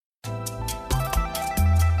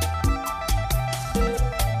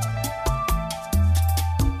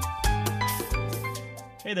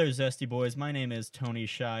Hey there, Zesty boys. My name is Tony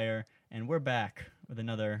Shire, and we're back with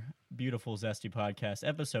another beautiful Zesty podcast,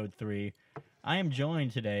 episode 3. I am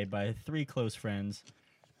joined today by 3 close friends.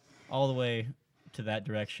 All the way to that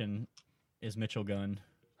direction is Mitchell Gunn.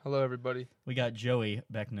 Hello, everybody. We got Joey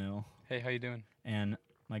Becknell. Hey, how you doing? And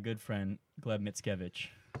my good friend, Gleb Mitskevich.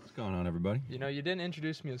 What's going on, everybody? You know, you didn't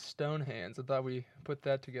introduce me as Stone Hands. I thought we put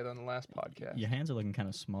that together on the last podcast. Your hands are looking kind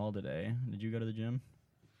of small today. Did you go to the gym?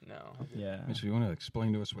 No. Yeah. Mitchell, you want to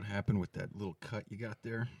explain to us what happened with that little cut you got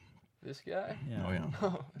there? This guy? Yeah. Oh, yeah.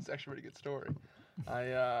 Oh, it's actually a pretty good story.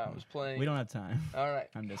 I was playing... We don't have time. All right.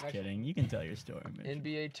 I'm just kidding. You can tell your story, Mitchell.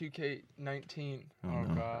 NBA 2K19. Oh,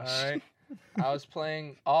 no. gosh. All right. I was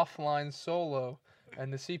playing offline solo,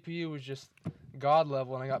 and the CPU was just god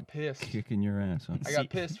level, and I got pissed. Kicking your ass, huh? I got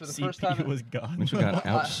pissed for the first CPU time. was gone. Mitchell got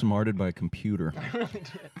outsmarted by a computer. I really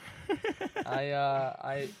did.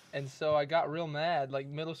 And so I got real mad, like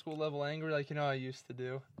middle school level angry, like I used to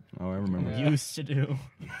do. Oh, I remember. Yeah. Used to do.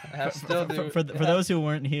 I still do. For those who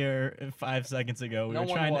weren't here 5 seconds ago, we No were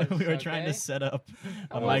one trying was, we were trying to okay? set up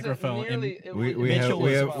I a wasn't microphone. nearly- And it We was-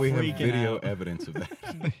 have freaking video out. evidence of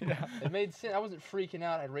that. Yeah. It made sense. I wasn't freaking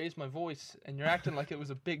out. I raised my voice, and you're acting like it was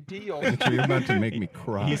a big deal. Mitchell, you're about to make me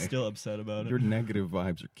cry. he's still upset about Your it. negative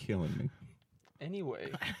vibes are killing me. Anyway,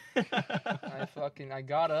 I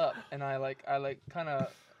got up and I kind of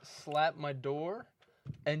slapped my door,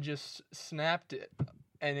 and just snapped it,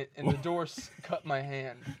 and the door cut my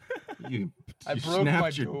hand. You I broke snapped my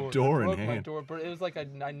your door. in I broke my half. door, but it was like a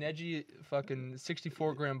Neji fucking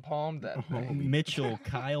 64-gram palm that thing. Mitchell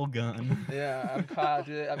Kyle Gunn. Yeah, I'm caught.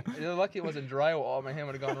 Dude. You're lucky it wasn't drywall. My hand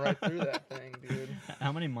would have gone right through that thing, dude.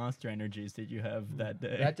 How many Monster Energies did you have that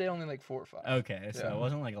day? That day only like 4 or 5. Okay, so Yeah. it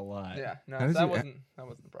wasn't like a lot. Yeah, no, How does that it- wasn't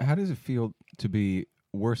the problem. How does it feel to be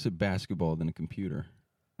worse at basketball than a computer?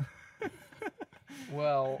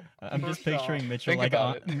 Well, I'm just first off- picturing Mitchell Think like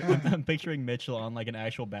about I'm picturing Mitchell on like an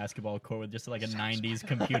actual basketball court with just like a 90s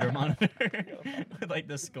computer monitor with like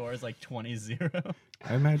the score is like 20-0.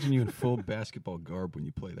 I imagine you in full basketball garb when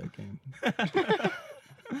you play that game.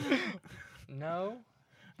 No.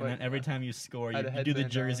 And then but every time you score, I had a you do the headband on.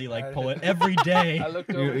 jersey I like had a pull it headband. every day. I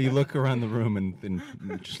looked over. You look around the room and then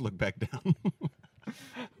just look back down.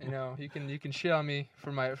 You can shit on me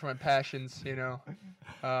for my passions,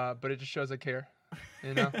 but it just shows I care,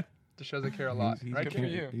 Just shows I care a lot, He's right? Good for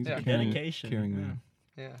you. He's Yeah. a caring, Dedication. caring yeah. man.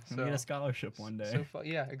 Yeah. You So get a scholarship one day.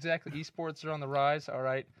 yeah, exactly. Esports are on the rise. All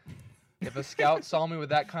right. If a scout saw me with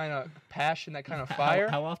that kind of passion, that kind of fire,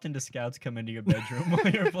 How often do scouts come into your bedroom while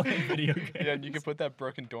you're playing video games? Yeah, and you can put that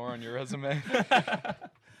broken door on your resume.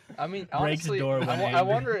 I mean, Breaks honestly, door when I angry.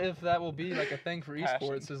 wonder if that will be like a thing for Passion.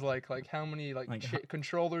 esports. Is like how many Like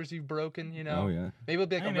controllers you've broken, Oh, yeah. Maybe it'll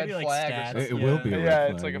be like Hey, a maybe red like flag stats. or something. It will be a red Yeah,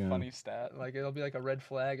 flag, it's like a yeah. funny stat. Like it'll be like a red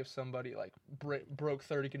flag if somebody like broke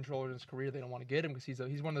 30 controllers in his career. They don't want to get him because he's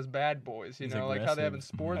one of those bad boys, He's like how they have in aggressive.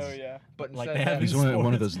 sports. Oh yeah. But Like instead they of have having- He's one of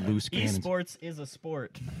Sports. those loose cannons. Esports is a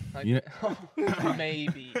sport. like, You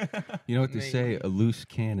maybe. You know what they Maybe. say? A loose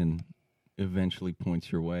cannon eventually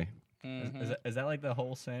points your way. Mhm. Is that like the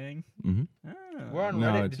whole saying? Mm-hmm. Oh. We're on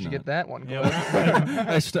No, Reddit. it's Did you not. get that one? Yeah,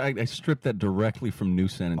 Glenn? I stripped that directly from new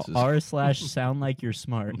sentences. R/sound like you're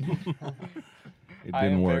smart. It I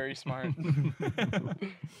didn't am work. very smart.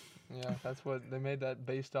 Yeah, that's what they made that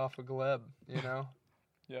based off of Gleb. Yep.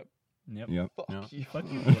 Yep. Fuck Yeah. you. Fuck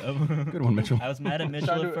you, Gleb. Good one, Mitchell. I was mad at Mitchell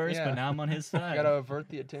Trying at to- first, yeah. but now I'm on his side. Gotta avert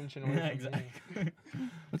the attention away Yeah, from me. exactly.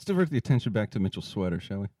 Let's divert the attention back to Mitchell's sweater,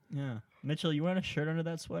 shall we? Yeah. Mitchell, you wearing a shirt under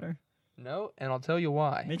that sweater? No, and I'll tell you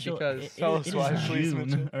why. Mitchell, because Tell it us is why, please, June.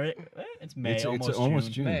 Mitchell. Or it's May, It's almost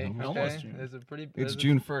almost June. June. May, Almost. Almost okay? June. There's a pretty. It's there's a-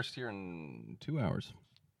 June 1st here in 2 hours.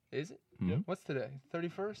 Is it? Mhm. What's today?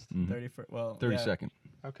 31st. Mhm. 31st. Well, 32nd.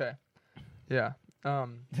 Okay. Yeah.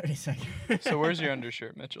 30 seconds. So where's your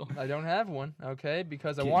undershirt, Mitchell? I don't have one, okay,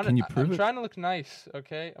 because I Can- want can you I'm prove it? trying to look nice,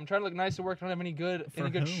 okay? I'm trying to look nice at work. I don't have any good For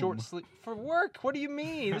short whom? sleeve for work. What do you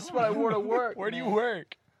mean? This is what I wore to work. Where do you man.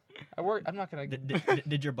 work? I work. I'm not gonna.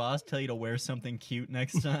 Did your boss tell you to wear something cute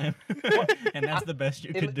next time? And that's the best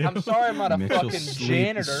you could do. I'm sorry, I'm not a Mitchell fucking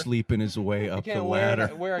janitor. sleeping his way I up the can't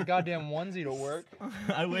ladder. wear a goddamn onesie to work.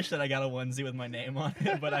 I wish that I got a onesie with my name on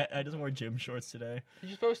it, but I just wore gym shorts today.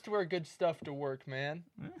 You're supposed to wear good stuff to work, man.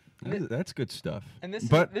 That's good stuff. And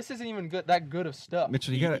But this isn't even good. That good of stuff.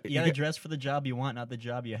 Mitchell, You you gotta dress for the job you want, not the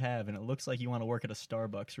job you have. And it looks like you want to work at a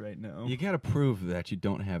Starbucks right now. gotta prove that you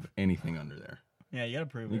don't have anything under there. Yeah, you gotta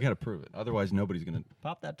prove You it. got to prove it. Otherwise, nobody's gonna.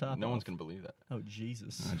 Pop that top. No off. one's gonna believe that. Oh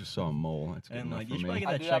Jesus. I just saw a mole. That's good And, enough like, for you should me. probably get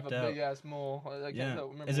I that do have checked a out. big ass mole. Yeah.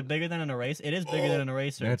 Remember Is it bigger than an eraser? It is bigger than an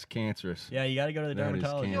eraser. That's cancerous. Yeah, you gotta go to the That is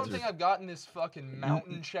dermatologist. You don't cancerous. think I've gotten this fucking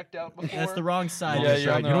mountain checked out before? That's the wrong side. Yeah, of the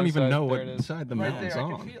you're on shirt. the You don't wrong even side. know There what it is. side the right mountain's there. I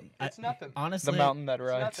on. can feel. It's nothing. Honestly, The mountain that It's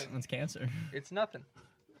rides. nothing. That's cancer. It's nothing.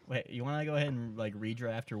 Wait, you want to go ahead and like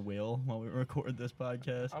redraft your will while we record this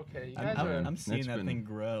podcast? Okay, you I'm, guys I'm, are. I'm seeing That's that been- thing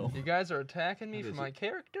grow. You guys are attacking me That for is my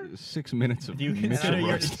character. 6 minutes of Do you consider Mitchell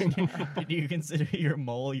your roasting. do you consider your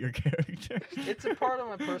mole your character? It's a part of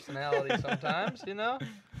my personality sometimes, you know.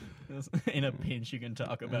 In a pinch, you can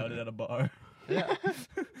talk about it at a bar. Yeah.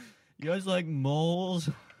 You guys like moles?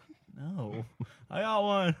 No, I got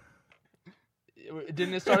one.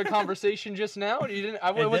 Didn't it start a conversation just now? You didn't. I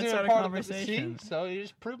It did wasn't start even a part of the conversation. scene, so you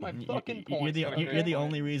just proved my You- fucking you're point. the, That's a you're great the point.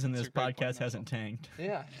 only reason That's this a great point, podcast hasn't Mitchell. tanked.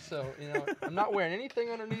 Yeah. So I'm not wearing anything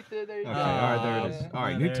underneath it. There you Okay, go. all right, there it is. Yeah. All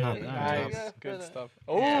right, Yeah, new there it topic. is. new Nice. topic. Yeah. Good stuff.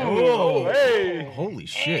 Yeah. Oh, hey! Holy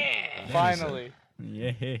shit! That is a- Finally.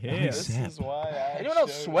 Yeah. This Sap. is why I Anyone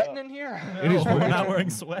else showed sweating up. in here? It is We're very- not wearing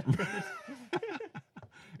sweaters.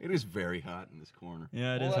 It is very hot in this corner.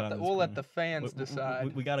 Yeah, it We'll is let hot. the, in this we'll let corner. the fans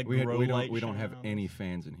decide. We got a We, grow we light. don't we don't have shining on any us.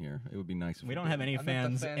 fans in here. It would be nice. If We don't have any I meant the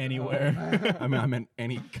fans fans at anywhere. home. I meant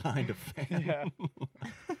any kind of fan.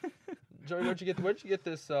 Yeah. Joey, where'd you get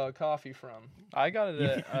this coffee from? I got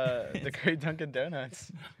it at the Great Dunkin'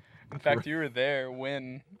 Donuts. In fact, you were there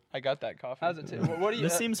when I got that coffee. How's it? What do you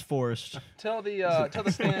This seems forced. tell the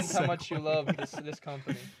fans how much you love this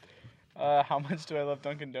company? How much do I love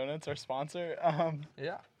Dunkin' Donuts, our sponsor?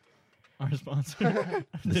 Yeah. Our sponsor.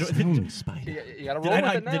 The did, Stone Spider. You gotta did roll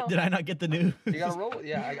I with it not, now. did I not get the news? You gotta roll it.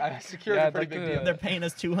 Yeah, I secured Yeah, a pretty big Dunkin', deal. They're paying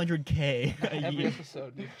us $200K a Every year.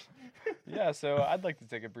 episode, dude. Yeah, so I'd like to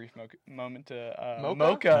take a brief moment to Mocha?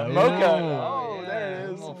 Mocha. Oh. Mocha. Oh, Oh, yeah. there it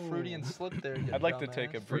A is. little fruity and slip there. You I'd like to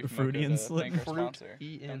take a dumbass. brief Fruity moment and to slip. thank our Fruit sponsor,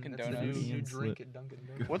 E-N. Dunkin' That's the Donuts. new and drink slip. at Dunkin'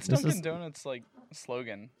 Donuts. What's This Dunkin' is- Donuts like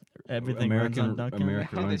slogan? Everything American runs on Dunkin'.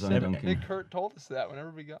 America They runs on said Dunkin'. Big Kurt told us that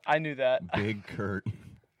whenever we got. I knew that. Big Kurt.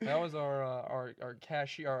 That was our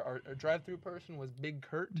cashier, our drive-through person was Big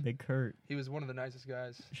Kurt. Big Kurt. He was one of the nicest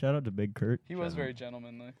guys. Shout out to Big Kurt. He was very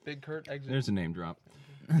gentlemanly. Big Kurt exit. There's a name drop.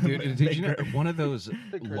 Dude, did Big you know Kurt. one of those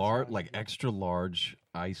Big Kurt's large, fine. like extra large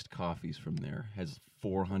iced coffees from there has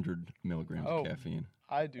 400 milligrams Oh. of caffeine?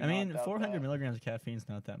 I do. I mean, not doubt 400 that. milligrams of caffeine's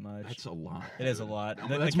not that much. That's a lot. It is a lot.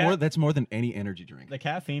 Well, that's more than any energy drink. The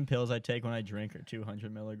caffeine pills I take when I drink are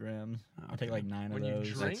 200 milligrams. I take Okay. like 9 when of you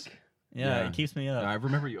those. drink. Yeah, Yeah. it keeps me up. I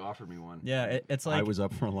remember you offered me one. Yeah, it's like I was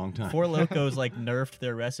up for a long time. Four Locos like nerfed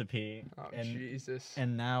their recipe, Oh and Jesus.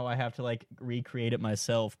 now I have to like recreate it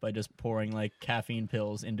myself by just pouring like caffeine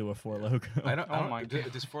pills into a Four Loco. I don't. Oh my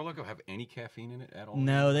God. Does Four Loko have any caffeine in it at all?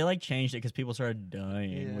 No, they like changed it because people started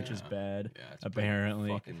dying, which is Yeah. bad. Yeah, it's pretty Apparently.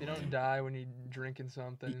 fucking If you don't lame. die when you're drinking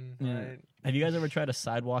something, Yeah. right? Have you guys ever tried a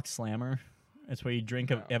sidewalk slammer? It's where you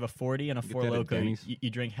drink No. you have a 40 and a You get Four that at Loco. Denny's? You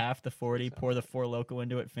drink half the 40, So- pour the Four Loco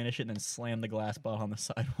into it, finish it, and then slam the glass bottle on the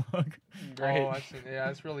sidewalk. Great. Oh, I've seen, yeah,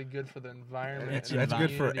 it's really good for the environment. It's and That's the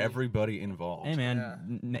good for community. everybody involved. Hey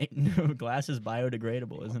man, glass is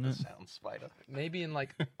biodegradable, isn't it? Sound spider. Maybe in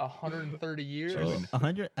like 130 years. Joey.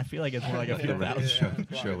 100. I feel like it's more like a The few rest thousand.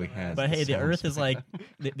 Joey has. But hey, the sound Earth is like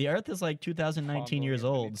spider. the Earth is like 2019 years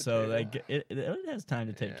Fondling old, underneath the so table. like it has time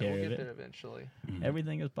to take Yeah, care we'll of get it. there eventually.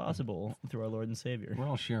 Everything is possible through our Lord and Savior. We're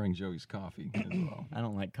all sharing Joey's coffee as well. I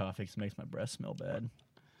don't like coffee 'cause it makes my breath smell bad.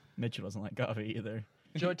 Mitchell doesn't like coffee either.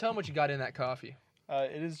 Joey, tell him what you got in that coffee.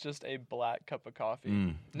 It is just a black cup of coffee.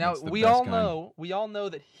 Now that's the we best all kind. know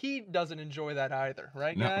that he doesn't enjoy that either,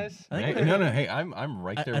 right, No. guys? I think Hey, we- no. Hey, I'm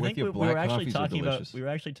right there I with think you. we Black were actually coffees are talking about delicious. we were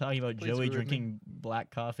actually talking about Please Joey agree with me. drinking black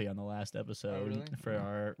coffee on the last episode really? for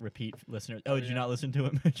our repeat listeners. Oh, Oh, did you yeah. not listen to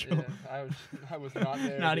it, Mitchell? Yeah, I was not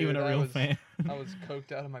there. Not even dude. a real fan. I was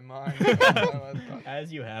coked out of my mind.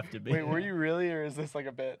 As you have to be. Wait, were you really, or is this like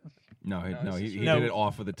a bit? No, No, no, it's he just- did No. it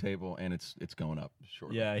off of the table, and it's going up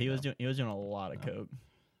shortly. Yeah, he was doing a lot of coke.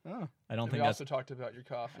 Oh. I don't we think that's also talked about your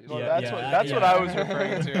coffee. Well, Yeah, that's what yeah. I was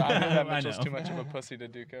referring to. I knew that I Mitchell's know. too much of a pussy to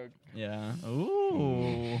do coke. yeah.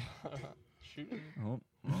 Ooh. Shooting. Oh.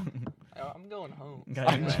 I'm going home.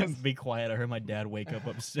 Guys, be quiet. I heard my dad wake up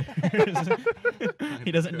upstairs.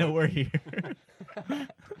 He doesn't know we're here.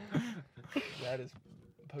 That is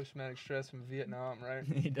post-traumatic stress from Vietnam, right?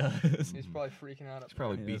 He does. He's probably freaking out. He's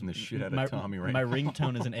probably Yeah, beating the shit out my, of Tommy right My now.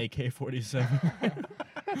 ringtone is an AK-47.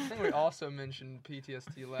 I think we also mentioned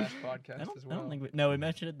PTSD last podcast as well. I don't think we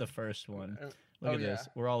mentioned it the first one. Look oh, at this.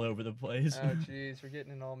 We're all over the place. Oh, jeez, we're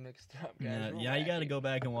getting it all mixed up, guys. Yeah, you got to go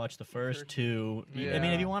back and watch the first two. I mean,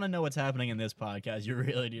 Yeah. if you want to know what's happening in this podcast, you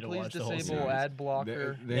really need to Please watch the whole disable series. ad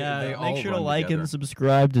blocker. They all make sure to run like together. and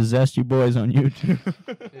subscribe to Zesty Boys on YouTube.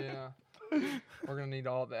 Yeah. We're going to need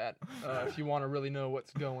all that if you want to really know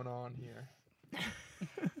what's going on here.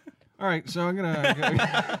 All right, so I'm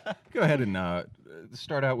gonna go ahead and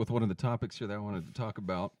start out with one of the topics here that I wanted to talk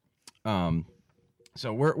about.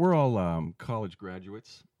 So we're all college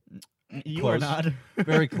graduates, You Close. are not.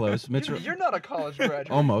 very close. Mitchell, You're not a college graduate.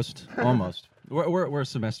 almost. We're a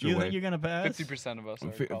semester You away. think you're gonna pass? 50% of us are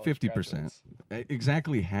 50%. graduates.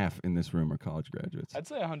 Exactly half in this room are college graduates. I'd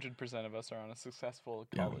say 100% of us are on a successful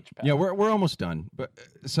college path. Yeah, we're almost done. But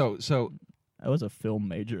so I was a film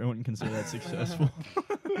major. I wouldn't consider that successful.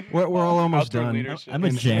 we're all almost Outdoor done. leadership. I'm a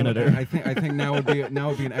And janitor. I think now would be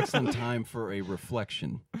an excellent time for a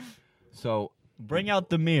reflection. So Bring out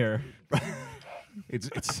the mirror. it's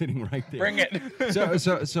sitting right there. Bring it.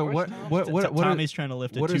 So what are, Tommy's trying to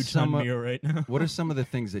lift a what are 2-ton some, mirror right now. what are some of the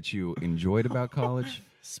things that you enjoyed about college?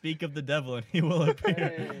 Speak of the devil and he will appear.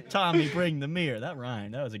 Hey. Tommy, bring the mirror. That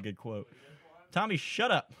rhymed. That was a good quote. Tommy,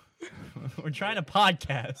 shut up. We're trying to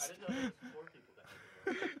podcast.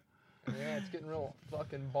 Yeah, it's getting real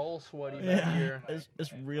fucking ball sweaty back here.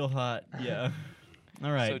 It's real hot. Yeah.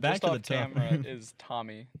 All right, So back just to the off topic. camera is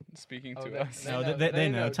Tommy speaking Oh, to that- us. No, They know- they they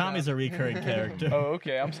know. know Tommy's a Tommy. recurring character. Oh,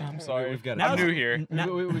 okay. I'm sorry. We've got Now I'm it's- new here.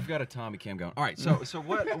 Now- We've got a Tommy cam going. All right, so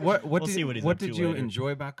what see what he's what up to did you later. enjoy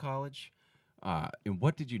about college, and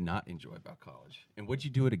what did you not enjoy about college, and would you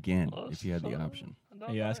do it again if you had the option?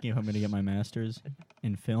 Are you asking if I'm going to get my master's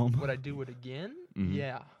in film? Would I do it again? Mhm.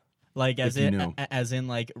 Yeah. Like as If you in knew. as in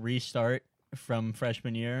like restart from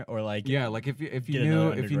freshman year or like Yeah, like if you Get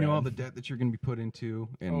knew another all undergrad. the debt that you're going to be put into,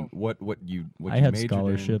 and Oh. what I you had majored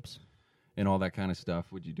scholarships. in, and all that kind of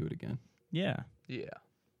stuff, would you do it again? Yeah. Yeah.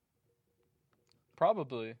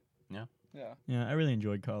 Probably. Yeah. Yeah. Yeah, I really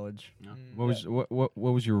enjoyed college. No. Mm, What was what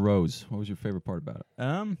was your rose? What was your favorite part about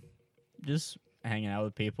it? Just hanging out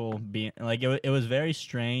with people, being like it was very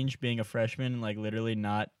strange being a freshman, like literally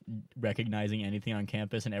not recognizing anything on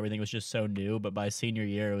campus and everything was just so new. But by senior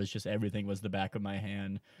year, it was just everything was the back of my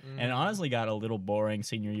hand, and it honestly got a little boring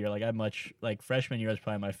senior year. Like freshman year was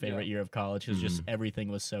probably my favorite year of college because just everything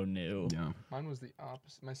was so new. Yeah, Mine was the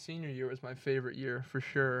opposite. My senior year was my favorite year for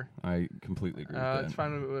sure. I completely agree with It's that.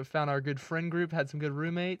 fine. We found our good friend group, had some good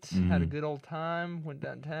roommates, had a good old time, went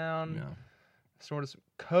downtown, Yeah. snorted some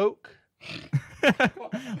coke.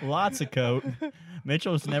 Lots of coke.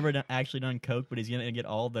 Mitchell's never actually done coke, but he's gonna get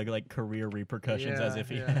all the like career repercussions as Yeah, if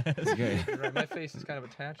he yeah. has. Okay. You're right, my face is kind of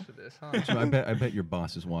attached to this, huh? So I bet your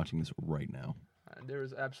boss is watching this right now. There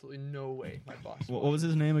is absolutely no way my boss. What was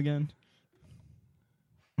his name again?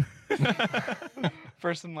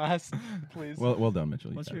 First and last, please. Well done,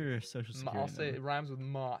 Mitchell. You What's got it. your social security I'll say number? it rhymes with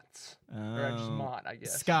Mott's. Or just Oh, Mott, I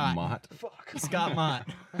guess. Scott. Mott. Fuck. Scott Mott.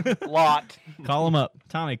 Lot. Call him up.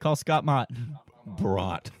 Tommy, call Scott Mott.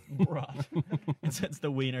 Brat. Brat. it's the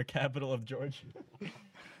wiener capital of Georgia.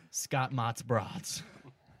 Scott Mott's brats.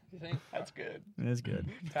 You think? That's good. It is good.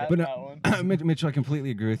 Tap But that one. Mitchell, I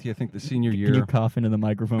completely agree with you. I think the senior Can year. you cough into the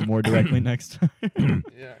microphone more directly next time?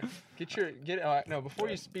 Yeah. No, before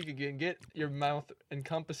you speak again, get your mouth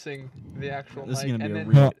encompassing the actual This is mic. gonna be a and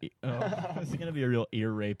real. then This is gonna be a real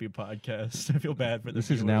ear rapey podcast. I feel bad for This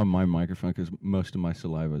the is viewers. now my microphone because most of my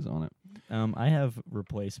saliva is on it. I have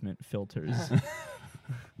replacement filters.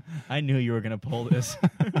 I knew you were gonna pull this.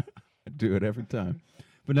 I do it every time.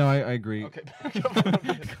 But no, I agree. Okay, back up a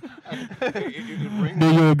bit.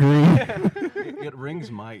 Do you agree? It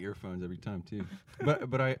rings my earphones every time too.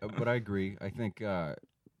 But I agree. I think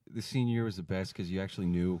the senior year was the best because you actually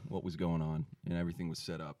knew what was going on and everything was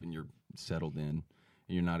set up and you're settled in and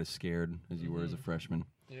you're not as scared as you were as a freshman.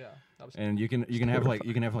 Yeah. That was, And you can have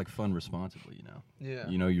like fun responsibly. yeah.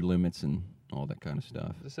 You know your limits and all that kind of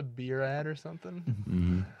stuff. Is this a beer ad or something?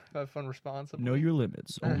 Mm-hmm. Have fun responsibly. Know your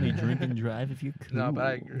limits. Only drink and drive if you cool. No, but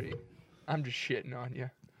I agree. I'm just shitting on you.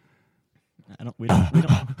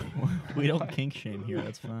 We don't kink shame here.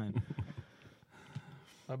 That's fine.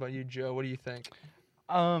 How about you, Joe? What do you think?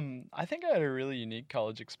 I think I had a really unique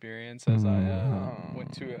college experience as I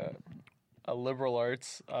went to a liberal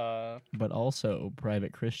arts. But also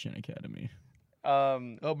private Christian academy.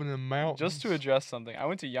 Up in the mountains. Just to address something, I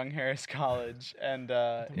went to Young Harris College, and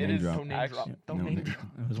it name is drop. Don't name drop. actually Don't No, name no. drop.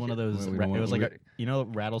 It was one of those. We It don't was want- like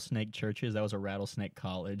rattlesnake churches. That was a rattlesnake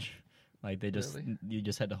college. Like they just Really? you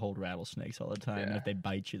just had to hold rattlesnakes all the time, and Yeah. if they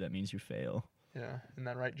bite you, that means you fail. Yeah, isn't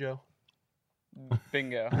that right, Joe?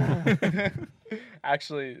 Bingo.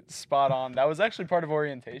 Actually, spot on. That was actually part of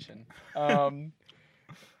orientation.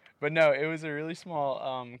 But no, it was a really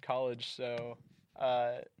small college, so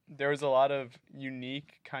there was a lot of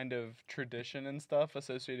unique kind of tradition and stuff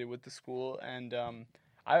associated with the school, and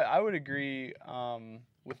I would agree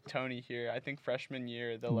with Tony here. I think freshman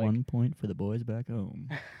year, the 1 point for the boys back home.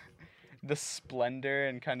 the splendor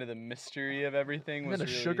and kind of the mystery of everything Isn't was that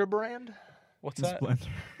a really, sugar brand? What's The that?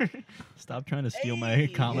 Splendor. Stop trying to steal my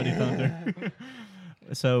comedy thunder.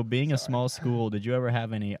 So, being a small school, did you ever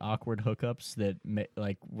have any awkward hookups that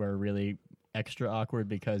were really extra awkward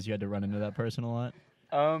because you had to run into that person a lot?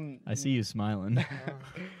 I see you smiling.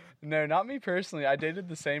 No, not me personally. I dated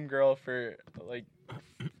the same girl for like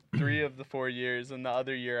 3 of the 4 years, and the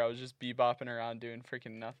other year I was just bebopping around doing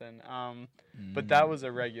freaking nothing. But that was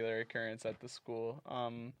a regular occurrence at the school.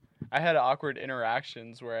 I had awkward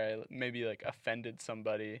interactions where I maybe like offended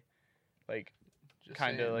somebody, like Just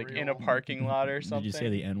kind of saying like in real- a parking lot or something. Did you say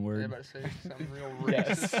the N Yeah, word? about to say something real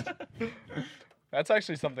Yes. racist. That's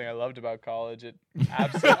actually something I loved about college. It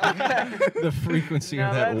absolutely. The frequency Now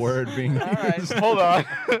of that that's- word being all right. used. Hold on.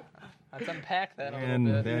 Let's unpack that a And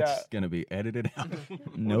little bit. that's gonna be edited out.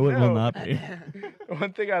 No, it will not be.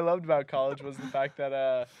 One thing I loved about college was the fact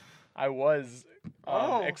that I was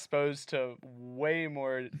Oh. exposed to way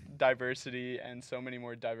more diversity and so many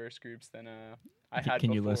more diverse groups than I had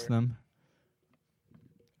Can before. you list them?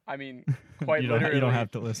 I mean, quite you don't, literally. you don't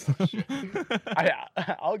have to list them.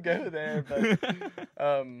 I'll go there,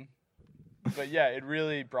 but yeah, it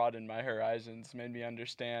really broadened my horizons, made me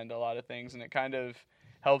understand a lot of things, and it kind of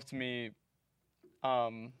helped me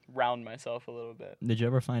round myself a little bit. Did you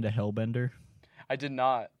ever find a hellbender? I did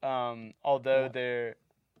not, although they're.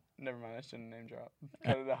 Never mind, I shouldn't name drop.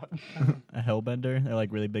 Cut it out. A hellbender? They're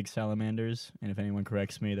like really big salamanders, and if anyone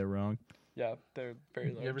corrects me, they're wrong. Yeah, they're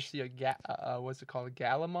very large. You ever see what's it called? A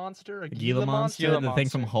Gala monster? A Gila monster, Gila the thing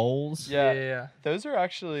from monster. Holes. Yeah, Yeah. those are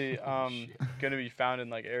actually going to be found in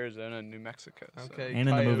like Arizona and New Mexico. So. Okay. And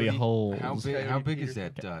in the movie Coyote. Holes. How big is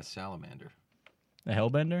Peter. that salamander? The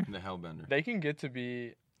hellbender? The hellbender. They can get to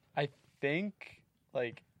be, I think,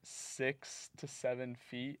 like 6 to 7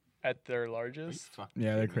 feet at their Are you largest. fucking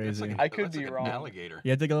Yeah, they're kidding me? That's crazy. like I could that's be like wrong. An alligator.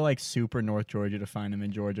 You have to go like super North Georgia to find them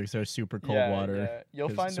in Georgia because they're super cold Yeah, water. yeah. You'll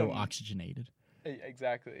 'cause find it's so them oxygenated.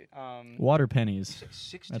 Exactly. Water pennies.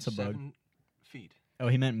 6 That's to a bug. 7 feet. Oh,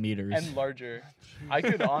 he meant meters. And larger. I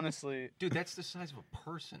could honestly. Dude, that's the size of a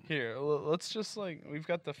person. Here, let's just like we've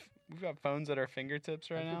got phones at our fingertips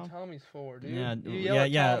right That's now. what Tommy's for, dude. yeah, You yell at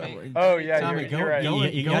yeah. Tommy. Oh yeah, Tommy, you're right. go, You-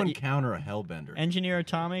 and, you go got- and counter a hellbender. Engineer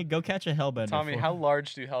Tommy, go catch a hellbender. Tommy, for how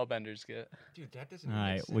large do hellbenders get? Dude, that doesn't All even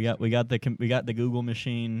right, make we got the Google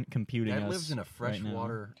machine computing That us lives in a right now.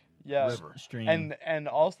 freshwater Yeah, river. Stream. and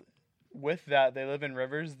also with that they live in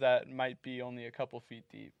rivers that might be only a couple feet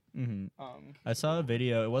deep. hmm I saw a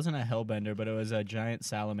video. It wasn't a hellbender, but it was a giant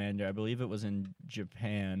salamander. I believe it was in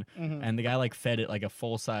Japan, Mhm. and the guy like fed it like a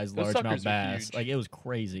full size Those largemouth suckers are bass. huge. Like it was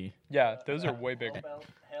crazy. Yeah, those are way bigger.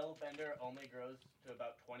 Hellbender only grows to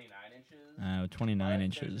about 29 inches. 29 but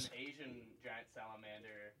inches. There's an Asian giant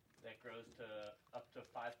salamander that grows to up to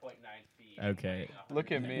 5.9 feet. Okay.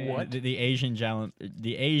 Look at me. What? The Asian giant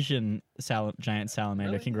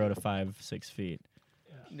salamander Really? can grow to 5-6 feet.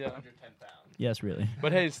 Yeah, 110 pounds. Yes, really.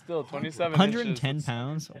 but hey, still 27 110 inches.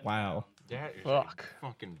 pounds. Wow. That is Fuck. a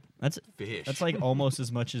fucking That's fish. That's like almost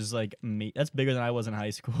as much as like me. That's bigger than I was in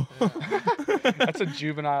high school. That's a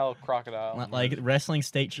juvenile crocodile. Like wrestling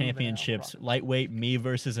state championships, lightweight me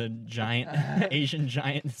versus a giant Asian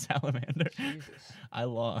giant salamander. Jesus. I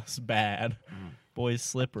lost bad. Boy's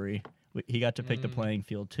slippery. He got to pick the playing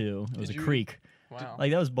field too. It was Did a you- creek. Wow.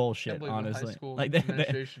 Like that was Can't bullshit, believe the honestly. high school Like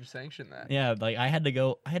administration sanctioned that. yeah, like I had to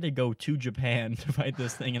go to Japan to fight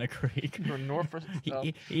this thing in a creek. Or North or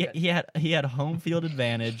He had home field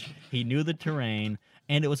advantage. He knew the terrain,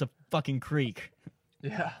 and it was a fucking creek.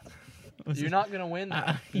 Yeah. It was You're just- not gonna win.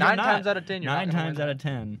 That. You're 9 not. times out of 10, you're not 9 gonna times win out of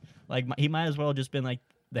 10. Like he might as well just been like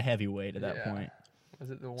the heavyweight at that Yeah. point. Was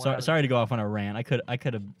it the one? Sorry to go off on a rant. I could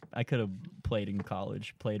have played in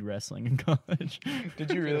college, played wrestling in college.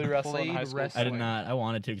 Did you really wrestle in Played high school? wrestling. I did not. I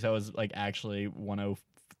wanted to because I was like actually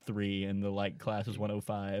 103 and the light class was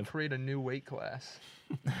 105. Create a new weight class.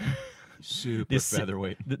 super This-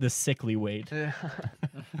 featherweight. The sickly weight. Yeah.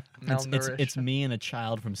 It's Malnourished. me and a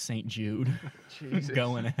child from St. Jude Jesus.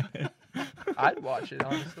 going at it. I'd watch it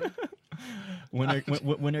honestly. Winner,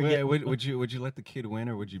 would you let the kid win,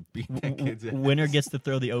 or would you beat that kid's ass? winner gets to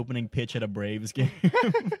throw the opening pitch at a Braves game.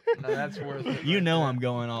 No, that's worth it. You right know there. I'm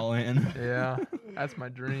going all in. Yeah, that's my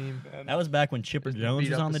dream. That was back when Chipper Just to Jones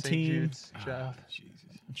beat was up on the St. team. Jude's child. Jesus.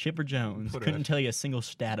 Chipper Jones. Put a- Couldn't tell you a single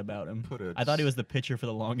stat about him. Put a I thought he was the pitcher for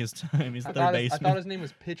the longest time. He's I third thought baseman. his name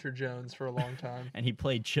was Pitcher Jones for a long time. And he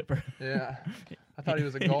played Chipper. Yeah, I thought he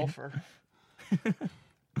was a golfer.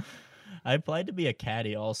 I applied to be a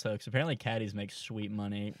caddy also, because apparently caddies make sweet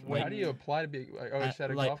money. How do you apply to be? Like, oh, just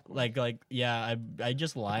at a golf course. Yeah, I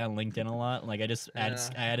just lie on LinkedIn a lot. Like I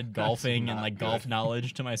added golfing and not like good. golf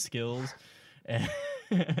knowledge to my skills. And,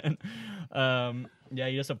 yeah,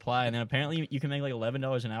 you just apply, and then apparently you can make like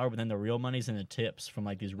 $11 an hour, but then the real money's in the tips from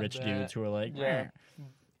like these rich bet. dudes who are like, Yeah. "Meh."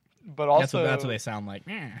 But also, that's what they sound like.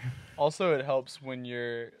 "Meh." also it helps when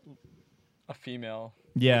you're a female.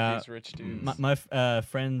 with Yeah, these rich dudes. my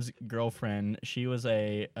friend's girlfriend, she was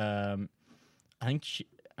I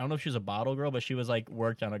don't know if she was a bottle girl, but she was like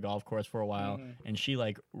worked on a golf course for a while, Mhm. and she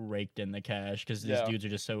like raked in the cash because these Yeah. dudes are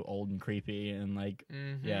just so old and creepy, and like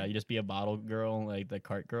Mhm. yeah, you just be a bottle girl like the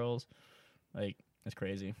cart girls, like that's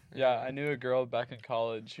crazy. Yeah, I knew a girl back in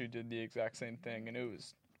college who did the exact same thing, and it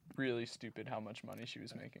was really stupid how much money she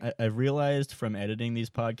was making. I've realized from editing these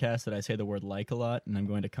podcasts that I say the word like a lot, and I'm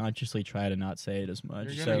going to consciously try to not say it as much.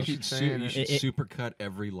 You're So gonna You keep should, saying you it. should It- supercut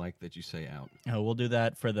every like that you say out. we'll do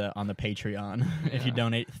that on the Patreon. If you Yeah.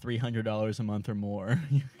 donate $300 a month or more,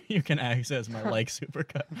 you can access my like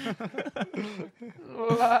supercut.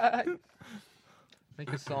 Like.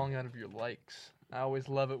 Make a song out of your likes. I always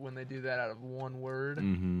love it when they do that out of one word.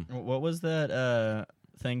 Mm-hmm. What was that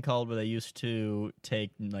thing called where they used to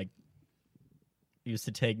take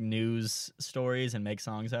news stories and make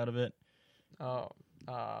songs out of it? Oh,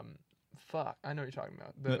 fuck! I know what you're talking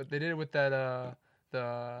about. But- They did it with that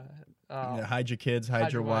Yeah, hide your kids,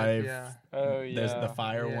 hide your wife. Yeah. Oh yeah. There's the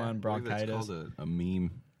fire Yeah. one, That's bronchitis. called a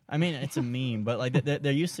meme. I mean, it's a meme, but like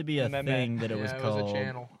there used to be a Meme. thing that it Yeah, was it called was a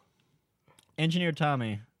channel. Engineer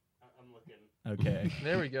Tommy. I'm looking. Okay,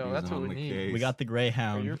 There we go. He That's was what on we the need. case. we got the Are you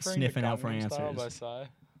Greyhound referring sniffing to out for Gangnam Style by answers. Psy?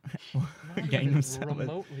 Gangnam Style.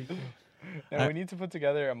 Remotely. And we need to put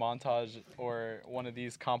together a montage or one of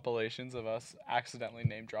these compilations of us accidentally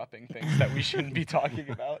name dropping things that we shouldn't be talking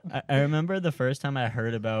about. I remember the first time I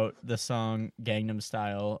heard about the song Gangnam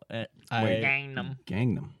Style. Wait. Gangnam.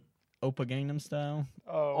 Gangnam. Oppa Gangnam Style.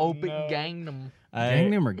 Oh, Open no. Gangnam.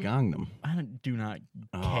 Gangnam or Gangnam? Do not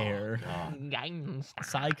Oh, care. God. Gangnam style.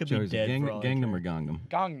 Psy could Joe, be is it dead for all I Gangnam care. or Gangnam?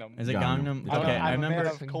 Gangnam. Is it Gangnam? Gangnam? It's Okay, Gangnam. I I'm a man remember.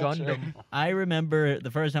 of culture. Gundam. I remember the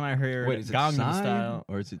first time I heard Wait, is it Gangnam Psy, Style.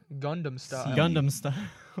 or is it? Gundam style. Gundam Style.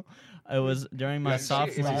 It was during my Yeah,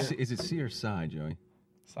 sophomore. Is it C or Psy, Joey?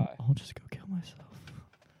 Psy. I'll just go kill myself.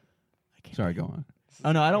 I can't. Sorry, go on.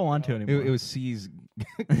 Oh no, I don't want to It, anymore. it was C's.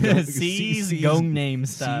 C's Gangnam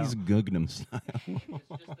Style. C's Gangnam Style. It's just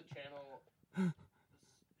the channel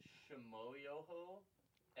Shimoyoho.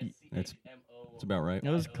 That's- SCHMO. That's about right. It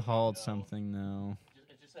was called something though.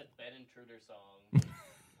 It just said Bed Intruder song.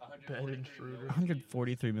 Bed Intruder.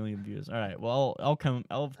 143 million views. All right. Well,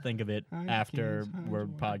 I'll think of it Hide after kids, hide we're your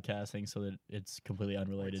wife. podcasting, so that it's completely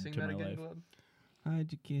unrelated Sing to that my again, life. Gleb.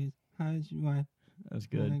 Hide your kids, hide your wife. That was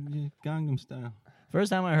good. Gangnam Style.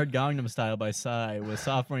 First time I heard Gangnam Style by Psy was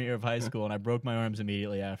sophomore year of high school, and I broke my arms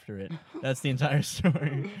immediately after it. That's the entire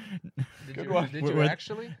story. Did Good you, one. did We're- you we're-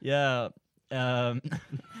 actually? Yeah.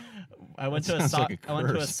 I went That to sounds like a I went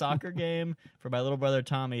to a curse. soccer game for my little brother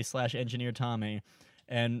Tommy / engineer Tommy,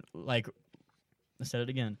 and like I said it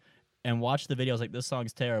again, and watched the video. I was like, this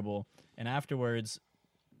song's terrible. And afterwards,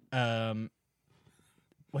 wait,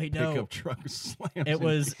 no, Pickup truck slams. it into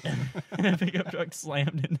was you. a pickup truck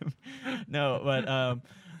slammed into me. No, but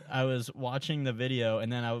I was watching the video,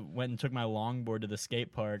 and then I went and took my longboard to the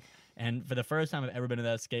skate park. And for the first time I've ever been to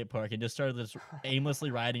that skate park, and just started just aimlessly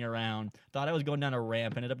riding around. Thought I was going down a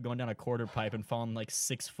ramp, ended up going down a quarter pipe and falling like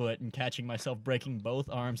 6 foot and catching myself breaking both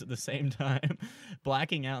arms at the same time,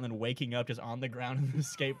 blacking out and then waking up just on the ground in the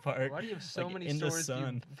skate park. Why do you have so like, many in the stories of you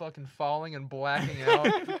sun. fucking falling and blacking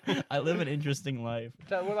out? I live an interesting life.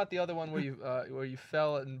 What about the other one where you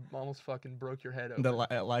fell and almost fucking broke your head open? The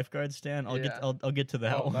lifeguard stand. I'll Yeah. I'll get to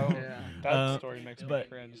that Oh, one. that, Yeah. that story makes me but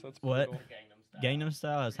cringe. That's what? brutal. Gangnam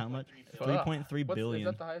Style is how much? Fuck. 3.3 What's- billion.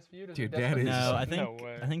 Is that the highest viewed? Is Dude, it that is- No, I No think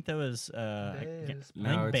way. I think that was I Yes. No,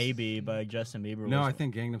 think it's- Baby by Justin Bieber. No, was, I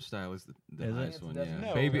think Gangnam Style is the Is it? highest one. That's- Yeah,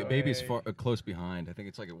 No Baby's way. far close behind. I think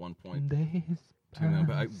it's like at 1.2 Days million,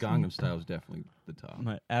 but Gangnam Style is definitely the top.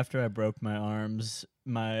 after I broke my arms,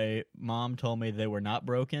 my mom told me they were not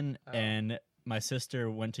broken, Oh. and my sister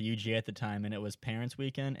went to UGA at the time, and it was Parents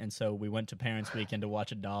Weekend, and so we went to Parents Weekend to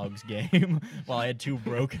watch a Dogs game while I had 2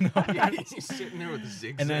 broken arms. He's sitting there with a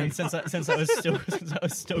zigzag. And then since I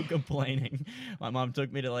was still complaining, my mom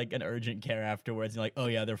took me to like an urgent care afterwards. And like, oh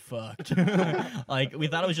yeah, they're fucked. Like we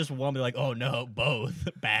thought it was just one, but like, oh no, both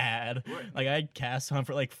bad. Like I had casts on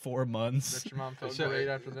for like 4 months. Bet your mom felt great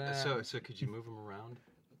after that. So could you move him around?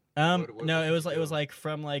 What No, was it was the like it was deal? like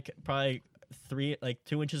from like probably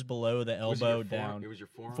 2 inches below the Was it your elbow down. It was your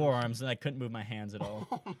forearms? Forearms, and I couldn't move my hands at all.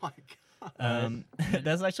 Oh my god.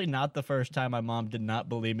 That's actually not the first time my mom did not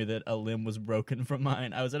believe me that a limb was broken from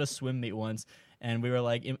mine. I was at a swim meet once, and we were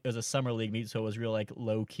like, it was a summer league meet, so it was real like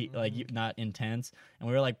low key, like not intense. And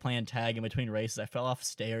we were like playing tag in between races. I fell off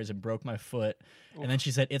stairs and broke my foot, and then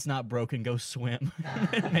she said, "It's not broken. Go swim."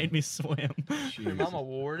 It made me swim. Your mama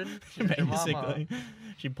warden? Your mama. Basically,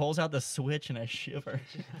 she pulls out the switch, and I shiver.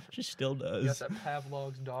 She still You got does. that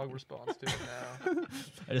Pavlov's dog response to it now.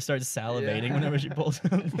 I just started salivating Yeah. whenever she pulls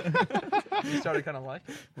out. You started kind of like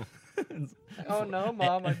it. Oh no,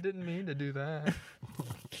 Mom, I didn't mean to do that.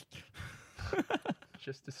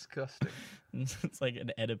 Just disgusting. It's like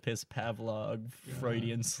an Oedipus Pavlov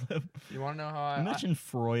Freudian slip. You want to know how I mentioned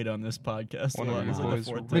Freud on this podcast. One a of lot. you It's like the boys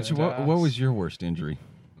 4th were Mitch, time. what was your worst injury?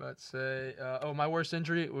 Let's say, my worst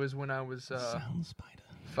injury was when I was Sound spider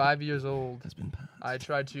 5 years old. has been passed. I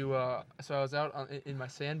tried to, so I was out in my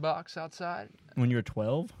sandbox outside When you were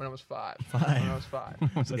 12? when I was 5. 5. When I was 5.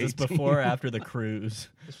 Was this before or after the cruise?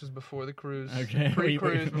 This was before the cruise. Okay.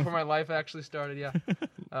 Pre-cruise, before my life actually started, yeah.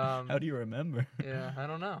 How do you remember? Yeah, I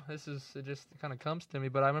don't know. It just kind of comes to me.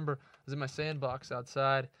 But I remember I was in my sandbox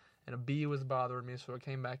outside, and a bee was bothering me, so I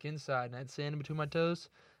came back inside, and I had sand in between my toes.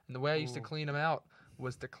 And the way I used to clean them out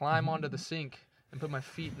was to climb onto the sink and put my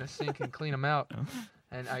feet in the sink and clean them out.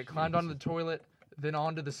 And I climbed onto the toilet, then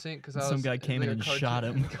onto the sink because I was. Some guy came in like a and shot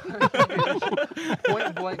him.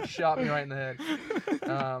 Point blank, shot me right in the head.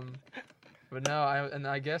 But no,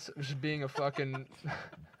 I guess just being a fucking.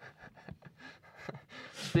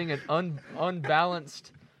 Being an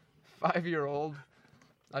unbalanced 5-year-old,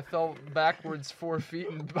 I fell backwards 4 feet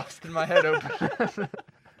and busted my head open.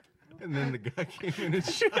 And then the guy came in and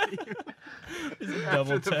shot you.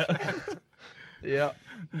 Double tap. Yeah.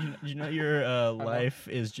 You know your life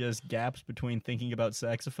is just gaps between thinking about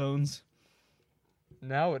saxophones?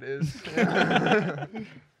 Now it is.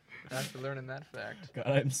 After learning that fact. God,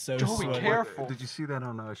 I'm so Joey, sweaty. careful. Did you see that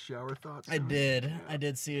on Shower Thoughts? I did. I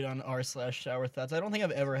did see it on r/shower thoughts. I don't think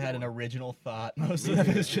I've ever had an original thought. Most of them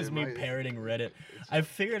is just me parroting Reddit. I've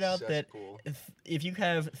figured out that if you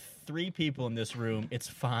have 3 people in this room, it's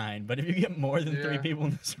fine. But if you get more than 3 Yeah. people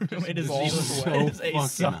in this room, it is, balls it away. is a fucking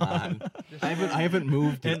song. hot. I haven't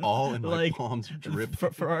moved at And, all, and my like, palms drip.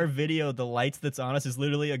 For our video, the lights that's on us is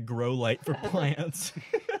literally a grow light for plants.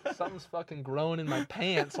 Something's fucking growing in my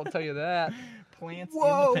pants, I'll tell you that. Plants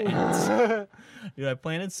Whoa. in the pants. Dude, I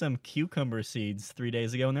planted some cucumber seeds 3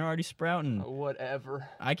 days ago, and they're already sprouting. Whatever.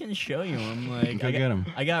 I can show you them. Like, Go get 'em.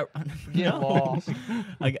 I got Get no. lost.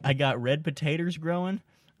 I got red potatoes growing.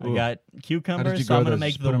 I Ooh. got How did cucumbers, you so I'm grow gonna those?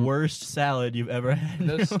 make Just the put 'em- worst salad you've ever had.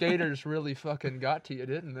 Those skaters really fucking got to you,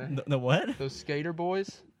 didn't they? The what? Those skater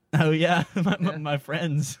boys. Oh yeah, my, Yeah. my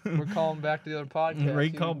friends. We're calling back to the other podcast.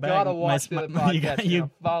 Recall you back gotta my- watch the other my- you podcast. got- You you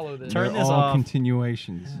know, follow this. turn They're this all off.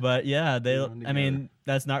 continuations. But yeah, they. Put 'em I mean,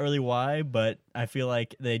 that's not really why, but I feel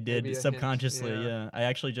like they did Maybe a hint, subconsciously. yeah. Yeah, I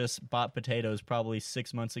actually just bought potatoes probably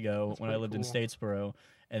 6 months ago That's when I pretty lived in cool. Statesboro,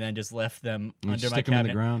 and then just left them You under my stick 'em in the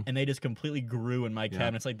cabinet, ground. and they just completely grew in my Yeah.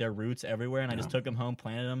 cabinet. It's like their roots everywhere, and I just Yeah. took them home,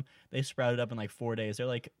 planted them. They sprouted up in like 4 days. They're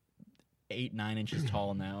like 8-9 inches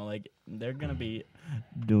tall now. Like they're gonna be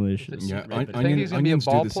delicious. Yeah, Red on- potatoes. Think he's gonna be a onions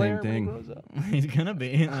do ball the same player when he thing. grows up? He's gonna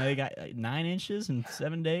be like 9 inches in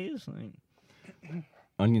 7 days. Like,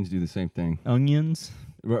 Onions do the same thing. onions.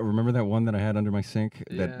 Remember that one that I had under my sink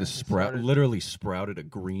Yeah, that the it sprout started- literally sprouted a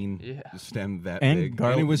green Yeah. stem that And big,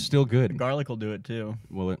 garlic- and it was still good. Garlic will do it too.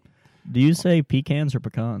 Well, Do you say pecans or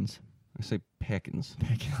pecans? I say pecans.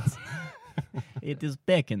 Pecans. It is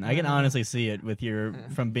pecan. I can honestly see it with your Yeah,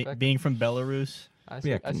 from pecan. being from Belarus, I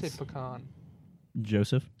say Beckons. pecan.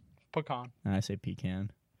 Joseph. Pecan. And I say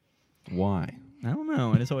pecan. Why? I don't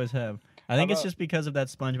know. I just always have. I think it's about- just because of that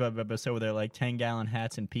SpongeBob episode where they're like 10-gallon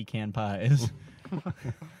hats and pecan pies. about-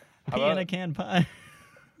 Pecan can pie.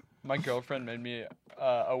 My girlfriend made me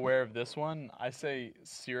aware of this one. I say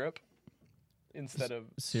syrup instead of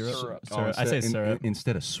Syrup? syrup. Syrup. I say syrup.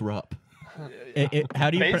 instead of syrup. How do you how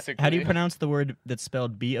do you Basically. pronounce the word that's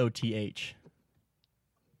spelled BOTH?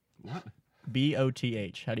 What?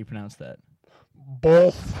 BOTH. How do you pronounce that?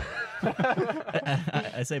 Both.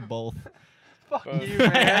 I say both. Fuck Both. you, I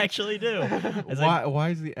man. actually do. It's like, Why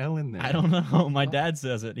is the L in there? I don't know. My dad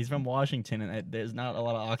says it. He's from Washington, and there's not a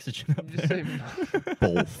lot of oxygen up You just say there.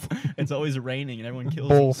 Both. It's always raining, and everyone kills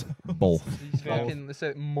Both. themselves. Both. you fucking let's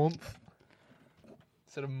say month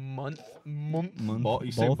instead of month. Month.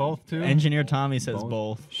 You say both too? Engineer Tommy says Both?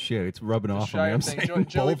 both. Shit, it's rubbing The off on me. Shire I'm thing. saying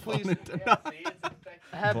Joey, both please. on it. Yeah, see, it's infected.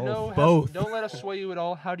 Have Both. no. Have, Both. Don't let us sway you at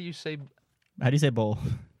all. How do you say? How do you say both?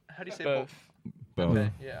 How do you say Both. Both.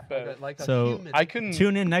 Okay, yeah. Both. Like a So, human. I couldn't.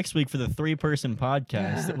 Tune in next week for the 3-person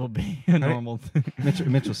podcast. It will be a normal thing.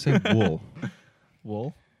 Mitchell, say wool.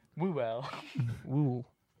 Wool? Woo well. Wool.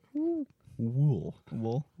 Wool.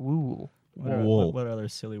 Wool? Wool. What what other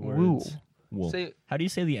silly words? Wool. Wool. Say. How do you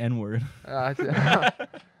say the N word?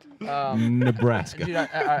 Nebraska. Dude,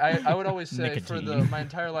 I would always say for Nicotine. my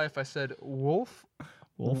entire life I said wolf.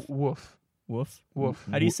 Wolf? Woof. Woof? Woof.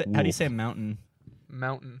 How do you say Wolf. mountain?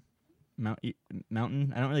 Mountain.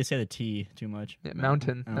 Mountain? I don't really say the T too much. Yeah,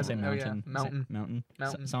 mountain. I don't say Oh, mountain. yeah. I say Mountain. Mountain.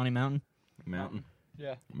 Mountain. Sony Mountain? Mountain.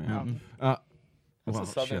 Yeah. Mountain. That's Well, a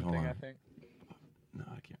southern shit, hold thing, on. I think. No,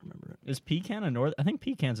 I can't remember it. Is pecan a north? I think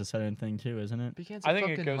pecan's a southern thing too, isn't it? Pecan's a I think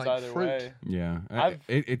fucking, it goes like, either fruit. way. Yeah, I've-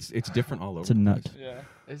 it's different all over. It's a the nut. place. Yeah.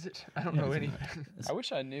 Is it? I don't Yeah, know it's a anything. I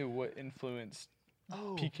wish I knew what influenced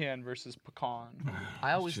Oh, pecan versus pecan.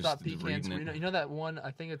 I always It's thought just pecans. reading it. You know that one?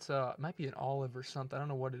 I think it's it might be an olive or something. I don't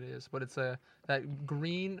know what it is, but it's that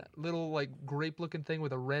green little like grape-looking thing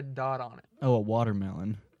with a red dot on it. Oh, a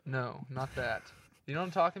watermelon. No, not that. You know what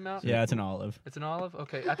I'm talking about? Yeah, it's an olive. It's an olive.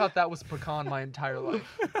 Okay, I thought that was pecan my entire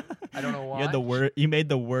life. I don't know why. You had you made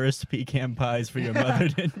the worst pecan pies for your mother,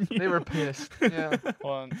 didn't you? They were pissed. Yeah.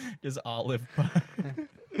 Well, Just olive pie.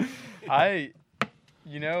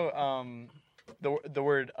 the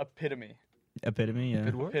word epitome, Epitome, yeah.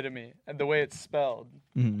 Good word. epitome, and the way it's spelled,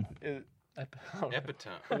 Mhm.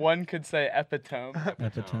 Epitome. one could say epitome.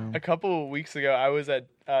 Epitome. A couple of weeks ago, I was at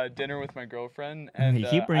dinner with my girlfriend, and you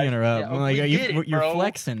keep bringing her up. yeah, I'm like, we are you, get it, you're bro.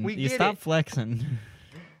 flexing. We You get stop it. flexing.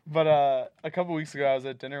 But a couple weeks ago, I was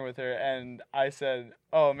at dinner with her, and I said,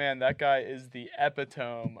 "Oh man, that guy is the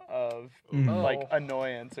epitome of Mhm. like Oh.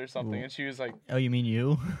 annoyance or something." Ooh. And she was like, Oh, you mean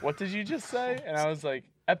you? "What did you just say?" And I was like,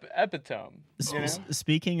 "Epitome." You know?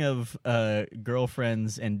 Speaking of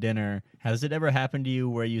girlfriends and dinner, has it ever happened to you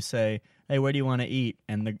where you say, "Hey, where do you want to eat?"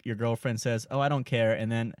 and your girlfriend says, "Oh, I don't care,"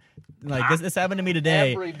 and then like this happened to me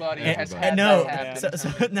today. Everybody And- has and had no, that so-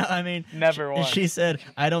 happen. no, I mean, Never and once. she said,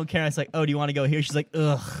 "I don't care." I was like, "Oh, do you want to go here?" She's like,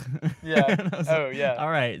 "Ugh." Yeah. And I was Oh, like, yeah. All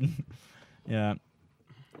right. Yeah.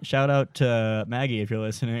 Shout out to Maggie if you're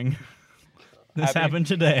listening. This Abby. happened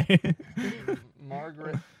today.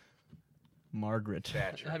 Margaret. Margaret.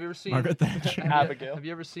 Have you ever seen Margaret Thatcher. Abigail. Have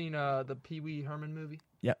you ever seen the Pee Wee Herman movie?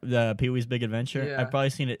 Yeah, the Pee Wee's Big Adventure. Yeah. I've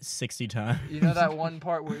probably seen it 60 times. You know that one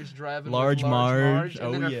part where he's driving Large with Marge?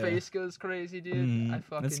 and then Oh, her yeah. face goes crazy, dude. Mm, I that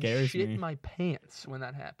fucking scares shit me. my pants when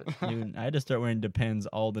that happened. Dude, I had to start wearing Depends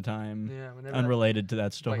all the time. Yeah, whenever Unrelated to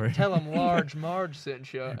that story. Like, tell him Large Marge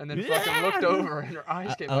sent you, and then fucking looked over and her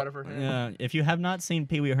eyes came out of her head. Yeah, if you have not seen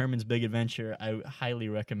Pee Wee Herman's Big Adventure, I highly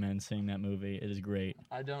recommend seeing that movie. It is great.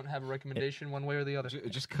 I don't have a recommendation one way or the other.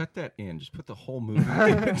 Just cut that in. Just put the whole movie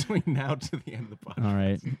in between now to the end of the podcast. All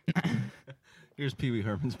right. Here's Pee Wee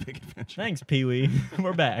Herman's Big Adventure. Thanks, Pee Wee.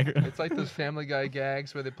 We're back. It's like those Family Guy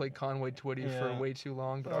gags where they play Conway Twitty for Yeah. way too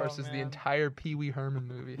long, but Oh, ours is the man. entire Pee Wee Herman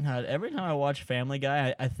movie. God, every time I watch Family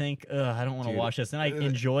Guy, I think, I don't want to Dude, watch this. Then I uh,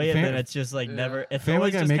 enjoy it, Fam- but it's just like Yeah. never. It's Family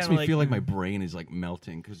always Guy just makes kinda me feel like my brain is like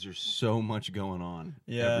melting because there's so much going on.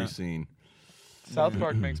 Yeah. Every scene. South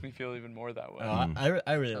Park makes me feel even more that way. Oh,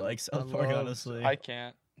 I really like South Park, love- honestly. I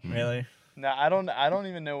can't. Really? No, I don't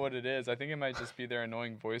even know what it is. I think it might just be their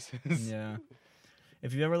annoying voices. Yeah.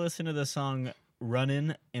 If you've ever listened to the song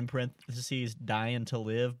Runnin', in parentheses, Dying to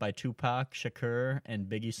Live by Tupac, Shakur, and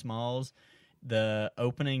Biggie Smalls, the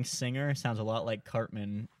opening singer sounds a lot like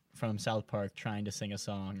Cartman from South Park trying to sing a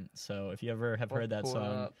song. So if you ever have We'll heard that pull it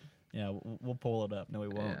song, up. yeah, we'll pull it up. No, we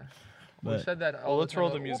won't. Yeah. We But said that. Well, all let's the time, roll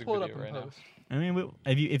the but music we'll pull it video up in right now. post. I mean,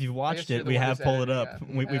 if you've watched you're it, the we one have who's pulled it editing up.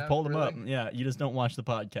 it. We've Yeah, pulled them up. really? Yeah, you just don't watch the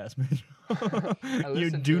podcast, Mitchell. you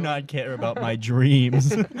listened do to not it. care about my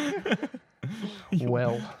dreams.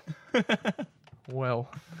 Well. Well.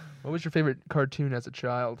 What was your favorite cartoon as a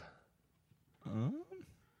child? I don't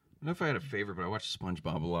know if I had a favorite, but I watched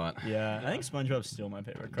SpongeBob a lot. Yeah, I think SpongeBob's still my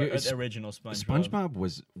favorite. Dude, The original SpongeBob. SpongeBob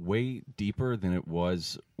was way deeper than it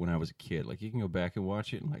was when I was a kid. Like you can go back and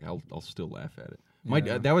watch it, and like I'll still laugh at it.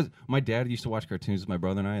 Yeah. That was my dad used to watch cartoons with my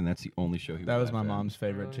brother and I, and that's the only show he. That would was my laugh at. mom's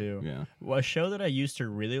favorite too. Yeah. Well, a show that I used to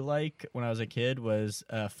really like when I was a kid was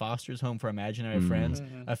Foster's Home for Imaginary Friends.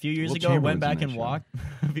 A few years Will ago, I went Chamberlain's in back that and show. watched.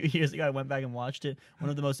 A few years ago, I went back and watched it. One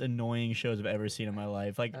of the most annoying shows I've ever seen in my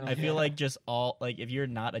life. Like, I feel like just all like if you're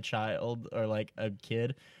not a child or like a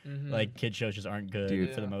kid, like kid shows just aren't good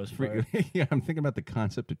Dude, for the most Fre- part. yeah, I'm thinking about the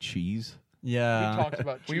concept of cheese. Yeah. We talked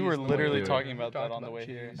about We cheese were on the way literally here. talking We about that talked on the about way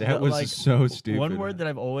cheese. here. That But, was like, so stupid. One word that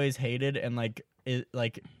I've always hated and like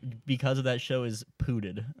because of that show is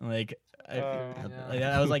pooted. Like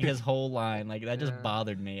that was like his whole line. Like that just Yeah.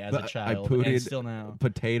 bothered me as But a I child. pooted and still now.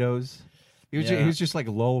 potatoes. Yeah. He was just like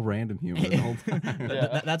lol random humor the whole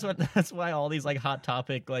time. That's why all these like hot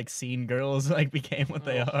topic like scene girls like became what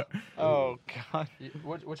they are. Oh god.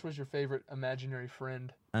 Which was your favorite imaginary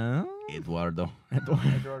friend? Eduardo.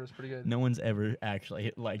 Eduardo's pretty good. No one's ever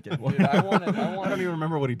actually liked it. Dude, I I wanted. don't even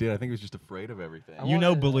remember what he did. I think he was just afraid of everything. I You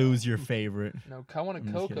know wanted, Baloo's your favorite. No, I wanted I'm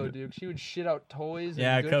just Coco, kidding. dude. She would shit out toys.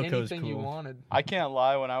 Yeah, and Coco's anything you cool. wanted. I can't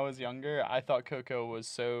lie. When I was younger, I thought Coco was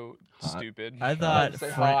so Hot. stupid. I was thought about to say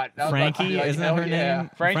hot. I was about to Frankie, be like, isn't that hell her yeah. name?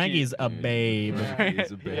 Frankie. Frankie's a babe. Yeah.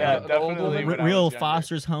 He's a big Yeah, The old definitely. woman? when I was Real younger.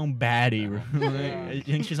 Foster's Home baddie. Yeah. I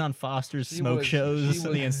think she's on Foster's She smoke was- shows she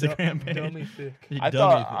on the was Instagram page. Dummy thick. She I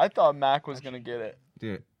dummy thought Mac was gonna get it.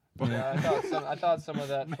 Dude. Yeah, I thought some of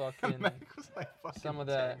that fucking some of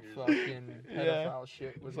that fucking pedophile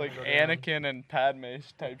shit was It's like gonna go down. Anakin and Padme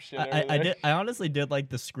type shit. over I there. I honestly did like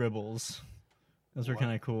the scribbles. Those were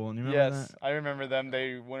kind of cool. You remember Yes, that? I remember them.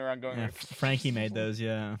 They went around going Yeah, like, Frankie made those.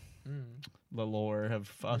 Yeah, Mm. the lore of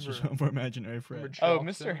Foster's Remember- Home for Imaginary Remember Friends. Oh,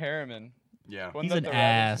 Chalkson? Mr. Harriman. Yeah. Wasn't He's that an the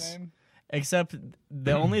rabbit's ass. name? Except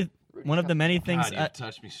the only one of the many things. God, you've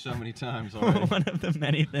touched me so many times already. One of the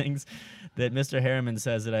many things that Mr. Harriman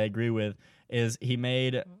says that I agree with is he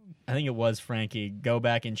made, I think it was Frankie, go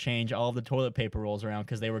back and change all of the toilet paper rolls around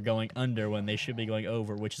because they were going under when they should be going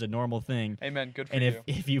over, which is a normal thing. Amen. Good for And you.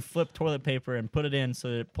 if you flip toilet paper and put it in so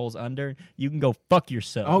that it pulls under, you can go fuck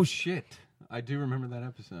yourself. Oh shit! I do remember that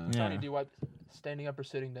episode. Yeah. Tony, do you wipe standing up or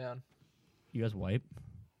sitting down? You guys wipe?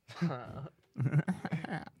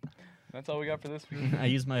 That's all we got for this week. I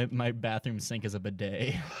use my bathroom sink as a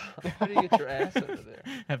bidet. How do you get your ass under there?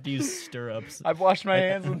 Have to use stirrups. I've washed my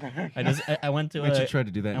hands with them. I went to Why don't a you try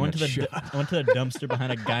to do that? I in went to that the shot? I went to a dumpster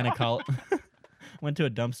behind a went to a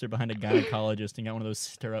dumpster behind a gynecologist and got one of those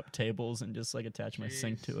stirrup tables and just like attached my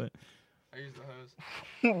sink to it. I use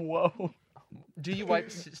the hose. Whoa. Do you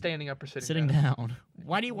wipe standing up or sitting, Sitting down.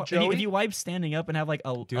 Why do you if Joey? you wipe standing up and have like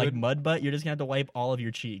a like mud butt, you're just gonna have to wipe all of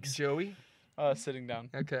your cheeks. Joey? Sitting down.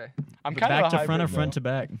 Okay. I'm But kind back of a to front or hybrid, front though. to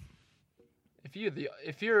back.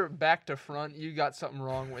 If you're back to front, you got something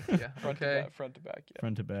wrong with you. Front to Okay. back, front to back. Yeah.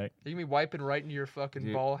 Front to back. You can be wiping right into your fucking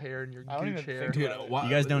Dude. ball hair and your I don't gooch even hair. think Dude, about it. You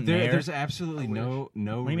guys don't nair? There's absolutely I wish. no What do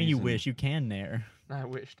you mean reason. you wish? You can nair. I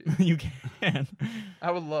wish, dude. You can.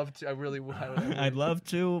 I would love to. I really would. I'd love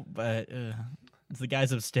to, but it's the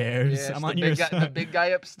guys upstairs. Yeah, I'm the on big your guy, side. the big guy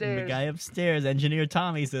upstairs. The guy upstairs, Engineer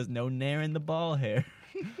Tommy, says no nair in the ball hair.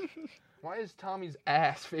 Why is Tommy's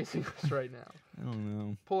ass facing us right now? I don't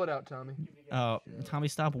know. Pull it out, Tommy. Oh, Tommy,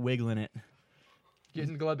 stop wiggling it.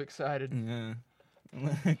 Getting Gleb excited. Yeah.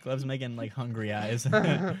 Glove's making like hungry eyes.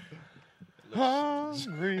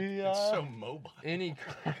 Hungry. mobile. Any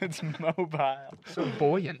It's mobile. so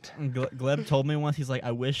buoyant. Gleb told me once, he's like,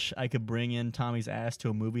 I wish I could bring in Tommy's ass to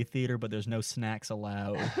a movie theater, but there's no snacks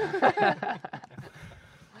allowed.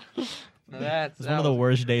 Now that's It's one of the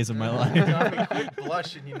worst days of my life. Tommy, quit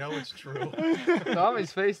blushing. You know it's true.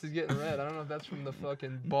 Tommy's face is getting red. I don't know if that's from the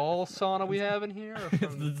fucking ball sauna we have in here or It's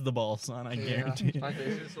from the ball, son. I guarantee. my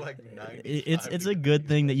face. It's like 90. It's a good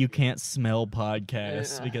thing that you can't smell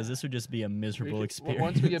podcasts Yeah. because this would just be a miserable We experience. can-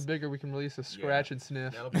 once we get bigger, we can release a scratch and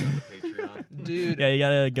sniff. That'll be on the Patreon. Dude, Yeah, you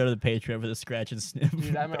gotta go to the Patreon for the scratch and sniff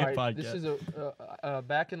dude, I'm alright. podcast. This is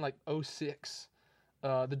back in like 06.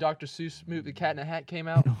 The Dr. Seuss movie, The Cat in the Hat, came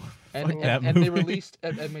out, and, Fuck that and they movie. released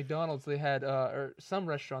at McDonald's. They had or some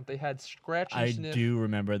restaurant. They had scratch and I sniff. do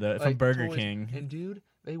remember that from like, Burger toys. King. And dude,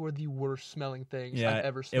 they were the worst smelling things Yeah, I've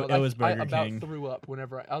ever it smelled. was I Burger about King. threw up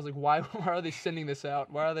whenever I was like, why are they sending this out?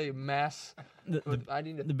 Why are they mass? I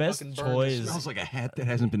need to the best fucking burn toys- this. Smells like a hat that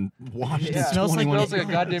hasn't been washed Yeah. in It smells like- 21 smells like a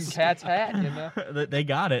years. goddamn cat's hat, you know? They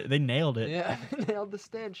got it. They nailed it. Yeah, nailed the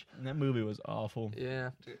stench. And that movie was awful.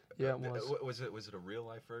 Yeah, yeah, it was. Was it a real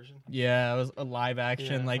life version? Yeah, it was a live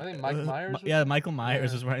action. Yeah, Like I think Mike Myers was- yeah, Michael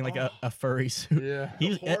Myers Yeah. was wearing like Oh. a furry suit. Yeah, He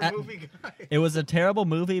was, Horror movie guy. it was a terrible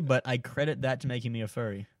movie, but I credit that to making me a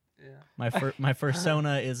furry. yeah. My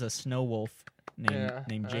persona is a snow wolf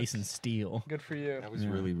named Jason Steele. Good for you. That was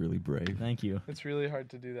Yeah. really, really brave. Thank you. It's really hard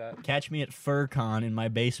to do that. Catch me at FurCon in my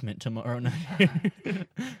basement tomorrow night.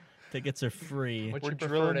 Tickets are free. What's We're your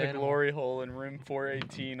drilling preferred the animal? glory hole in room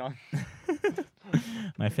 418 on.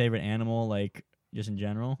 My favorite animal, like just in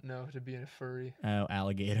general, No, to be a furry.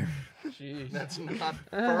 alligator. Jeez. That's not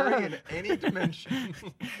furry in any dimension.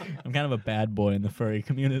 I'm kind of a bad boy in the furry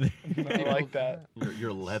community. I like that.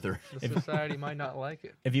 You're leather. The society might not like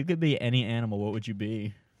it. If you could be any animal, what would you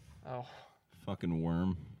be? Oh, Fucking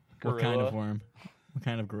worm. What kind of Gorilla. worm? What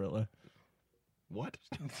kind of gorilla? What?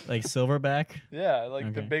 Like silverback? Yeah,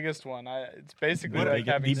 like the Okay. biggest one. It's basically What like big-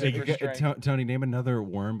 having the big- super strength. Tony, name another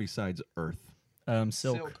worm besides Earth.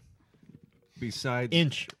 Silk. Besides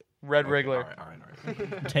Inch. Red Okay, Wriggler. All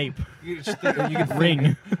right. Tape. You can, just think, you can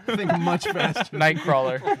Ring. think much faster.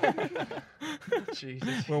 Nightcrawler.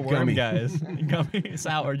 Jesus. We're worm Gummy. guys. Gummy.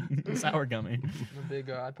 Sour gummy. I'm a big.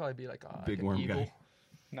 I'd probably be like Big like an worm eagle. guy.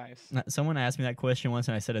 Nice. Someone asked me that question once,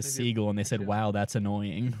 and I said a Maybe a- seagull, and they said, "Wow, that's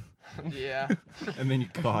annoying." Yeah. And then you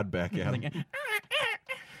cawed back at Like, him.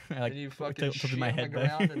 I like And you fucking tilted shit my on the head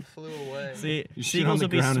ground back. and flew away. See, You shit on seagulls the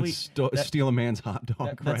would be ground sweet. and That- steal a man's hot dog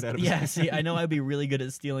right That's- out of his yeah, mouth. see, I know I'd be really good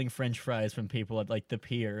at stealing French fries from people at like the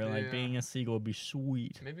pier. Like Yeah. being a seagull would be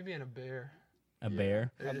sweet. Maybe being a bear. A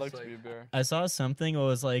bear. They're I'd just like to be a bear. I saw something. It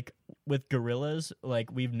was like with gorillas,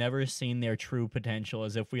 like we've never seen their true potential.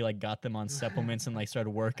 As if we like got them on supplements and like started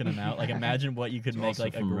working them out. Like imagine what you could It's make also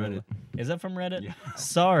like a from gorilla. Is that from Reddit? Yeah.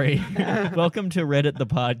 Sorry. Welcome to Reddit the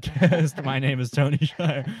podcast. My name is Tony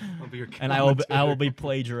Shire, I'll be your and I will commentator. be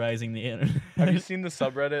plagiarizing the internet. Have you seen the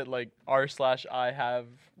subreddit like r/I have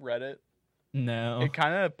Reddit? No. It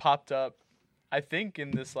kind of popped up, I think, in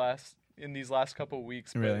these last couple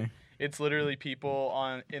weeks. But Really? It's literally people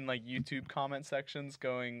in like YouTube comment sections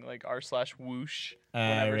going like r/whoosh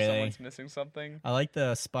whenever Really? someone's missing something. I like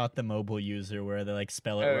the spot the mobile user where they like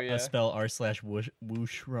spell it Oh, yeah. spell r/whoosh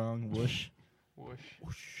whoosh wrong whoosh. Whoosh.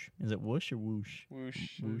 Whoosh. Is it whoosh or whoosh?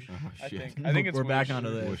 Whoosh. Whoosh. Oh, I shit. think it's We're back whoosh. onto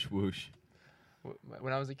this. Whoosh, whoosh.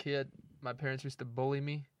 When I was a kid, my parents used to bully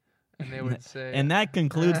me, and they would say. And that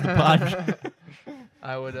concludes the podcast.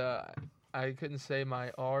 I would. I couldn't say my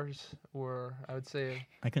R's, or I would say.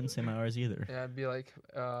 I couldn't say my R's either. Yeah, I'd be like,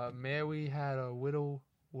 Mary had a widow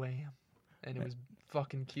wham. And it was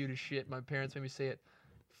fucking cute as shit. My parents made me say it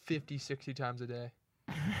 50, 60 times a day.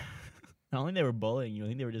 Not only they were bullying you, I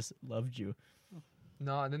think they were just loved you.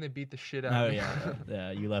 No, and then they beat the shit out Oh of me. yeah,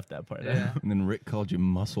 yeah. You left that part. Yeah. And then Rick called you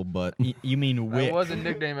muscle butt. You mean That Wick? was a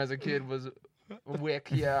nickname as a kid, was Wick,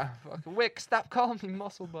 yeah. Fucking Wick, stop calling me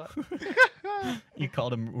muscle butt. You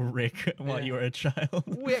called him Rick while Yeah. you were a child.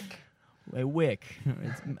 Wick. Hey Wick,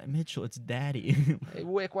 it's Mitchell. It's Daddy. Hey,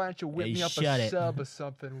 Wick, why don't you whip Hey, me up shut a it. sub or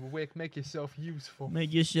something? Wick, make yourself useful.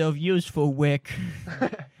 Make yourself useful, Wick.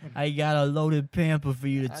 I got a loaded pamper for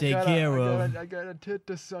you to take care of. I got a tit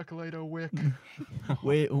to suck later, Wick.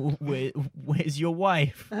 Where's your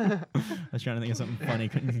wife? I was trying to think of something funny,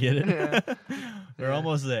 couldn't get it. Yeah. We're Yeah.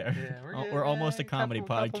 almost there. Yeah, We're almost a comedy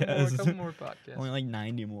podcast. Couple more podcasts. Only like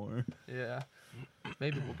 90 more. Yeah.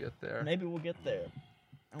 Maybe we'll get there. Maybe we'll get there.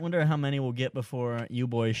 I wonder how many we'll get before you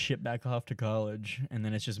boys ship back off to college, and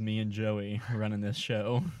then it's just me and Joey running this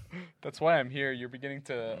show. That's why I'm here. You're beginning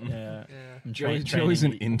to. Yeah. Yeah. I'm Joey's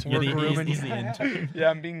an you. intern. You're the, We're he's, grooming. he's the intern. Yeah,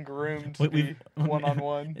 I'm being groomed to We've- be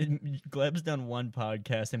one-on-one. Gleb's done one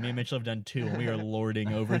podcast, and me and Mitchell have done two, and we are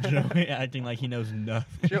lording over Joey, acting like he knows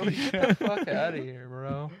nothing. Joey, get the fuck out of here,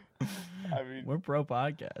 bro. I mean, We're pro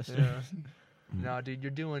podcast. Yeah. No, dude,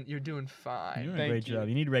 you're doing fine. You're doing a Thank great you. job.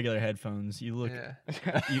 You need regular headphones. You look. Yeah.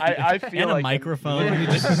 I feel and like a microphone. Yeah.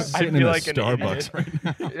 You're just I sitting feel in a like an Starbucks idiot.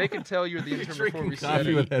 right now. They can tell you're the intern before Drinking we said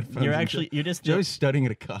coffee it. with headphones. You're and actually shit. you're just Joey's studying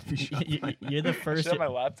at a coffee shop. you're the I first. should have my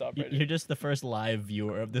laptop ready. You're just the first live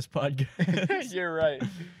viewer of this podcast. You're right.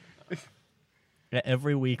 Yeah,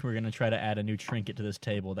 every week we're gonna try to add a new trinket to this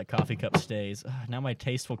table. That coffee cup stays. Now my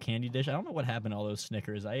tasteful candy dish. I don't know what happened to all those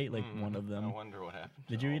Snickers. I ate like one of I them. wonder what happened.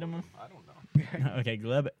 Did you eat them? I don't know. Okay,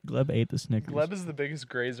 Gleb ate the Snickers. Gleb is the biggest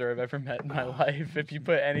grazer I've ever met in my life. If you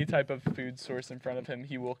put any type of food source in front of him,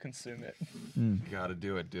 he will consume it. Gotta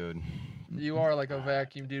do it, dude. You are like a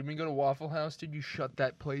vacuum, dude. When you go to Waffle House, dude, you shut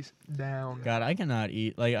that place down. God, I cannot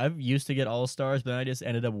eat. Like I used to get All Stars, but I just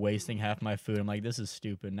ended up wasting half my food. I'm like, this is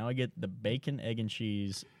stupid. Now I get the bacon, egg, and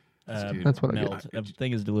cheese. Dude, That's what I Melt. get. The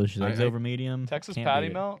thing is delicious. Eggs I- over medium. Texas Can't patty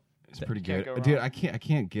beat it. melt. It's pretty Can't good, go dude. wrong. I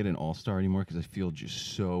can't get an All-Star anymore because I feel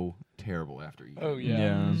just so terrible after eating. Oh yeah.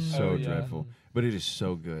 Yeah. so Oh, yeah. dreadful. But it is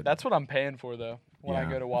so good. That's what I'm paying for though. when I Yeah.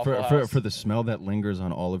 go to Waffle for, House. for the smell that lingers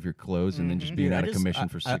on all of your clothes and then just being Dude, out of commission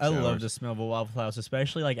for 6 I hours. love the smell of a Waffle House,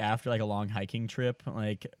 especially like after like a long hiking trip.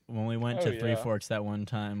 Like when we went to Three yeah. Forks that one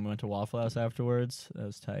time, we went to Waffle House afterwards. That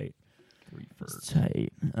was tight. Three It was Forks.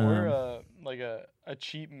 tight. Or like a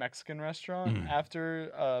cheap Mexican restaurant after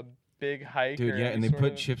a big hike. Dude, or yeah, any and they sort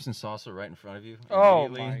put of- chips and salsa right in front of you. Oh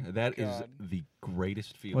immediately. my That is God. the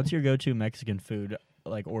greatest feeling. What's your go-to Mexican food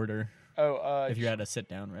like order if you're at a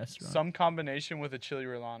sit-down restaurant? some combination with a chili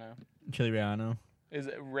Relleno. Chili Relleno. Is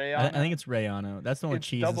it I Relleno? think it's Relleno. That's the one with It's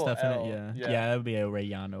cheese and double stuff in L, it. Yeah. yeah. Yeah, that would be a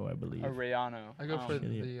Relleno, I believe. a Relleno. I go for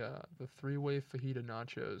Chili. the three-way fajita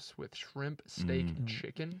nachos with shrimp, steak, and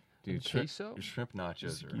chicken. Dude, and shrimp, queso. shrimp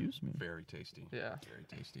nachos Excuse are me. very tasty. Yeah. Very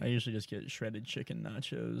tasty. I usually just get shredded chicken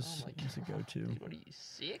nachos. Oh my as a go-to. Dude, what are you,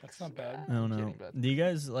 6? That's not bad. I don't I'm know. kidding, but- Do you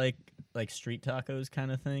guys like street tacos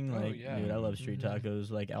kind of thing? Oh, Like, yeah. dude, I love street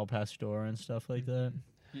tacos, like al pastor and stuff like that.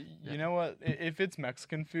 You know what? If it's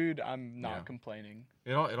Mexican food, I'm not Yeah. complaining.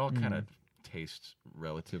 It all kind of tastes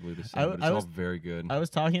relatively the I same, w- but I it's was- all very good. I was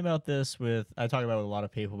talking about this I talk about it with a lot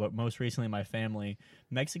of people, but most recently my family.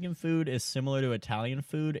 Mexican food is similar to Italian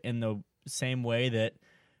food in the same way that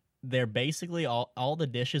they're basically all the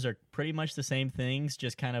dishes are pretty much the same things,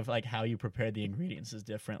 just kind of like how you prepare the ingredients is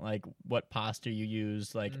different, like what pasta you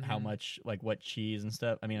use, like how much, like what cheese and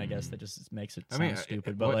stuff. I mean, I guess that just makes it I sound mean,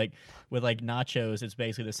 stupid, but what- like with like nachos, it's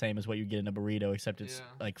basically the same as what you get in a burrito, except it's Yeah.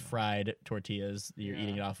 like fried tortillas that you're Yeah.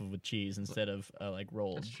 eating it off of with cheese instead of like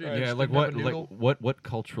rolled. That's true. Right. yeah, Just like didn't have what, a like noodle. what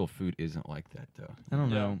cultural food isn't like that though? I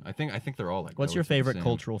don't Yeah. know. I think they're all like. What's your relatively favorite the same.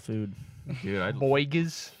 cultural food? Dude, I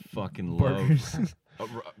Boigas. fucking Burgers. love.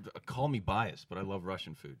 Call me biased, but I love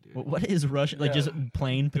Russian food, dude. What is Russian? Like Yeah. just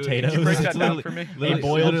plain Dude, potatoes? Could you break It's that down literally- for me? A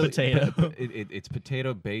boiled literally- potato. It's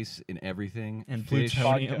potato base in everything. And fish,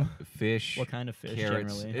 plutonium. fish, What kind of fish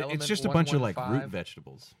carrots. generally? It's Element just a bunch of like root 115.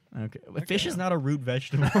 vegetables. Okay. But fish is not a root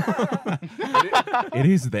vegetable. It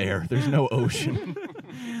is there. There's no ocean.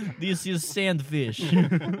 This is sandfish.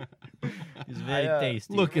 It's very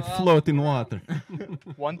tasty. Look at floating water.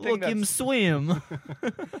 One thing Look him that's swim.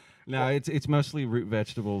 No, it's mostly root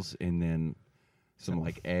vegetables and then some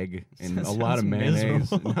like egg and That a lot of sounds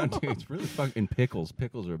mayonnaise. miserable. No, dude, it's really fucking and pickles.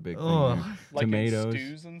 Pickles are a big thing. Ugh. There. like in Tomatoes,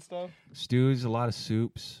 stews and stuff. stews, a lot of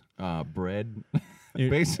soups, bread. Dude.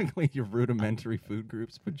 Basically, your rudimentary food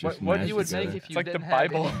groups, but just What mashed you would together. make if you like the didn't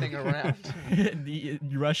Bible. have anything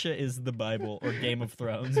around. Russia is the Bible or Game of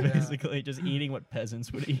Thrones, Yeah. basically, just eating what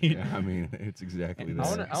peasants would eat. Yeah, I mean, it's exactly And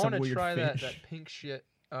that. I Some want to weird try that fish. pink shit.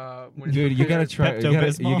 When Dude, you gotta it's try. You gotta,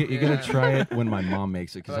 Pepto-Bismol? you gotta Yeah. try it when my mom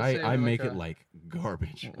makes it because Let's say I like make a- it like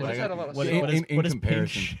garbage. It Like, just had a lot of What, salt. what is, in what is pink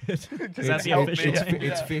comparison. shit? Does Is that that the help official me? name?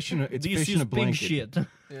 It's fish in a it's This fish is in a pink blanket. shit.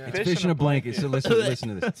 Yeah. It's fish in a blanket. So listen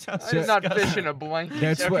to this. Sounds So- It's not disgusting. fish in a blanket.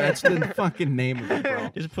 That's the fucking name of it, bro.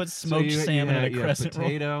 Just put So smoked you salmon have, in a you have crescent roll.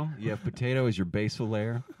 potato. You have potato as your basal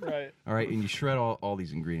layer. Right. All right, and you shred all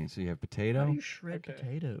these ingredients. So you have How potato, do you shred Okay.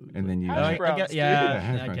 potatoes? and then you. Hash Oh, I browns, get- dude. yeah,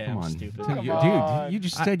 hash brown, okay, come I'm on. stupid. Dude, Come dude, on. you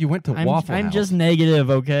just said you went to I'm Waffle House. just negative,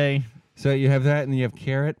 okay? So you have that, and then you have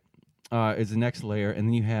carrot is the next layer, and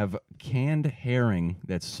then you have canned herring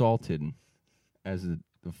that's salted as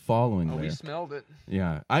the following Oh, we layer. smelled it.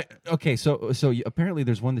 Yeah, okay. So apparently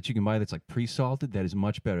there's one that you can buy that's like pre-salted that is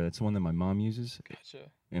much better. That's the one that my mom uses, Gotcha.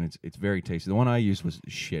 and it's very tasty. The one I used was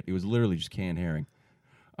shit. It was literally just canned herring.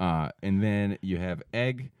 And then you have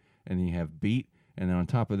egg, and then you have beet, and then on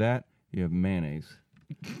top of that you have mayonnaise.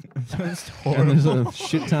 Sounds And there's horrible. a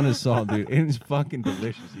shit ton of salt, dude. It's fucking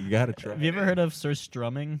delicious. You gotta try. Have you ever heard of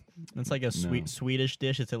surströmming? It's like a No. Swedish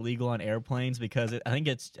dish. It's illegal on airplanes because I think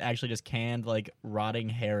it's actually just canned like rotting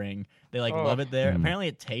herring. They like Oh. love it there. Mm. Apparently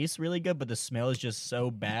it tastes really good, but the smell is just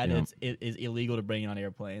so bad Yeah. it is illegal to bring it on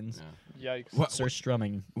airplanes. Yikes. What-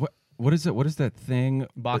 Surströmming. What is it? What is that thing?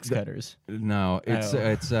 Box The- cutters. No, it's Oh.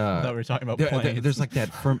 it's I thought we were talking about planes. there's like that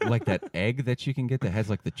like that egg that you can get that has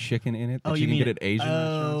like the chicken in it that Oh, you you can mean get at Asian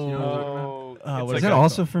restaurants. You know what I'm talking Oh, Oh, what it's Is like that a-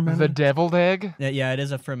 also The fermented? deviled egg. Yeah, it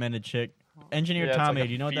is a fermented chick. Engineer yeah, it's Tommy, like a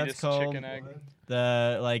do you know what that's fetus called? chicken egg.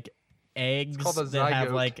 The like eggs called a that have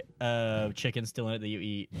zygote. like chicken still in it that you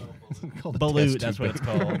eat. Called a Balut, test that's tube. what it's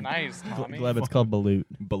called. Nice, Tommy. Gleb, it's called balut.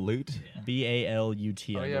 Balut.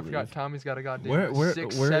 BALUT. Oh yeah, I forgot. Tommy's got a goddamn Where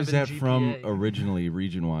 6, where is 7 that from GPA. originally,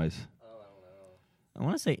 region wise? I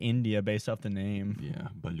want to say India based off the name. Yeah,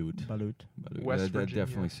 balut. Balut. Balut. West that Virginia.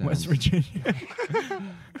 definitely sounds. West Virginia.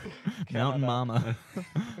 Mountain Mama.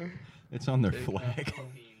 It's on their flag.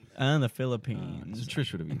 And the So Philippines.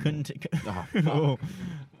 Trish would have been. Couldn't Oh, oh,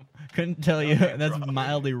 couldn't tell you. That's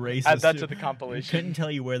mildly racist. Add that to too. the compilation. Couldn't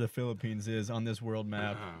tell you where the Philippines is on this world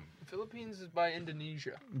map. Philippines is by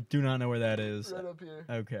Indonesia. Do not know where that is. Right up here.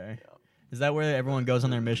 Okay. Is that where everyone goes on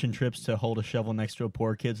their mission trips to hold a shovel next to a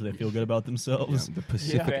poor kid so they feel good about themselves? The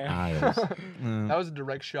Pacific Yeah. Isles. That was a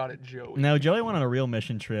direct shot at Joey. No, Joey went on a real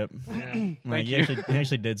mission trip. Yeah. Like he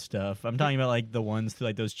actually did stuff. I'm talking about like the ones to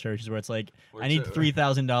like those churches where it's like Where I it's need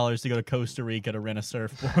 $3,000 to go to Costa Rica to rent a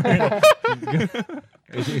surfboard.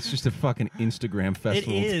 It's just a fucking Instagram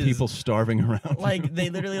festival. is. Of people starving around. Like they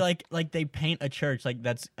literally like they paint a church, like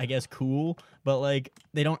that's I guess cool, but like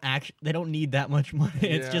they don't need that much money.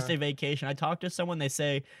 It's just Yeah. a vacation. I talked to someone, they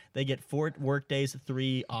say they get 4 work days,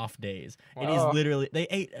 3 off days. It is Wow. literally they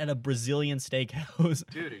ate at a Brazilian steakhouse.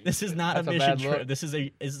 Dude, This is not That's a a mission bad trip. look. This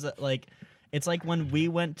is like it's like when we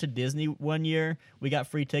went to Disney one year, we got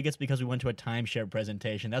free tickets because we went to a timeshare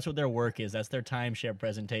presentation. That's what their work is. That's their timeshare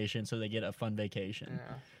presentation, so they get a fun vacation.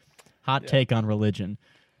 Yeah. Hot Yeah. take on religion.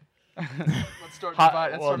 Let's start Hot,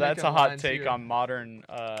 well, start that's making a hot lines take here. on modern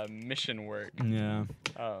mission work. Yeah.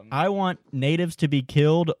 I I want natives to be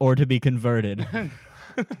killed or to be converted.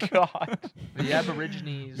 God. The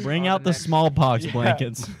Aborigines. Bring are out the next- smallpox Yeah.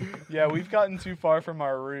 blankets. Yeah, we've gotten too far from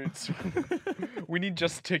our roots. We need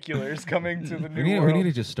gesticulars coming to the new we world. need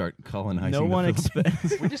to just start colonizing. No the one Philippines.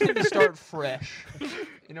 expects. We just need to start fresh.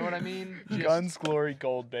 You know what I mean? Just- Guns, glory,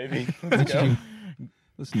 gold, baby. Let's go.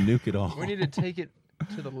 Let's nuke it all. We need to take it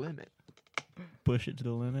to the limit. Push it to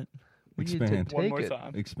the limit. We need Expand. to One take more it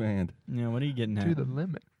time. Expand. Yeah, what are you getting to at? the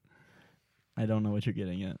limit. I don't know what you're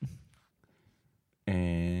getting at.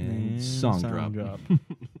 And And song drop.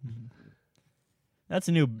 That's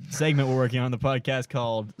a new segment we're working on the podcast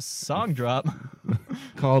called Song Drop.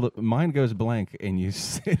 Called Mind Goes Blank, and you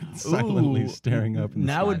sit silently Ooh. staring up. In the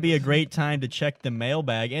Now would sky. be a great time to check the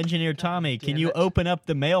mailbag. Engineer Tommy, can damn you it. open up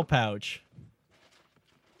the mail pouch?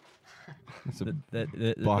 It's a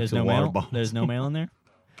There's box no of water mail. bottles. There's no mail in there.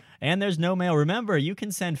 And there's no mail. Remember, you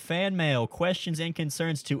can send fan mail, questions, and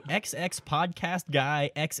concerns to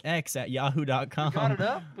xxpodcastguyxx@yahoo.com. Got it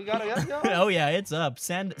up? We got it up, y'all? Oh yeah, it's up.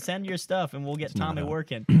 Send your stuff, and we'll get It's not Tommy up.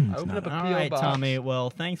 working. I opened up a All P.O. right, box. Tommy. Well,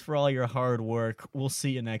 thanks for all your hard work. We'll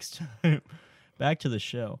see you next time. Back to the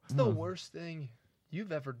show. What's the worst thing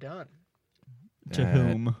you've ever done? To That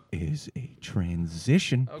whom? is a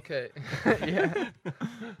transition. Okay. Yeah.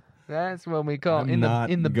 That's what we call I'm in not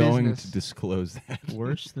the going business. to disclose that.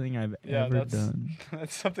 Worst thing I've Yeah, ever that's- done.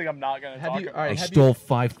 That's something I'm not going to Have talk you- about. all right, I have stole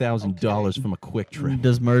 $5,000 from a Quick Trip.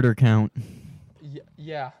 Does murder count?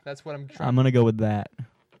 Yeah, that's what I'm trying. I'm gonna go with that.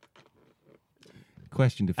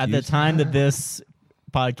 Question At the diffused. time that this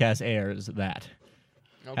podcast airs, that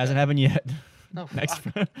Okay. hasn't happened yet. No, next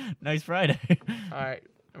fuck. next Friday. All right.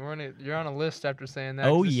 You're on a list after saying that.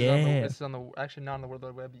 Oh, 'cause this is on the- yeah. this is on the actually not on the World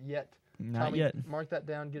Wide Web yet. Not Tommy, yet. Mark that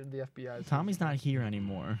down. Get it to the FBI. Tommy's not here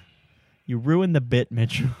anymore. You ruined the bit,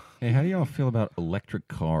 Mitchell. Hey, how do y'all feel about electric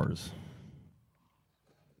cars?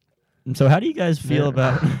 And so, how do you guys feel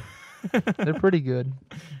They're- about? They're pretty good.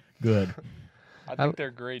 Good. I think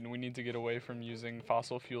they're great, and we need to get away from using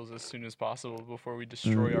fossil fuels as soon as possible before we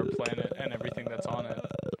destroy our planet and everything that's on it.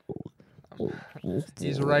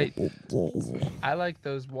 He's right. I like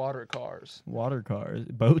those water cars. Water cars,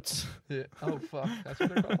 boats. Yeah. Oh fuck, that's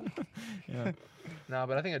what they're called. Yeah. No,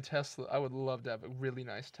 but I think a Tesla. I would love to have a really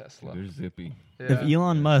nice Tesla. They're zippy. Yeah. If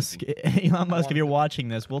Elon Musk, if you're watching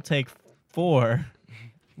this, we'll take 4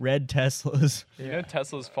 red Teslas. You know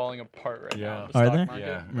Tesla's falling apart right now. in the Are stock they?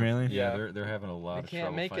 market. Really? Yeah. they're having a lot They of can't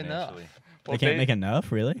trouble make enough. financially. Well, They can't make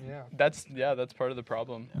enough, really? Yeah. That's part of the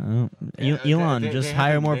problem. Oh. Yeah, Elon, they just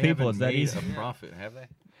hire haven't- more they people. haven't It's that made easy. A profit, have they?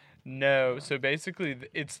 No, so basically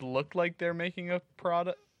it's looked like they're making a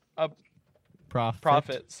Profit.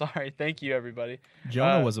 profit. Sorry, thank you everybody.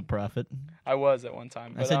 Jonah Uh, was a prophet. I was at one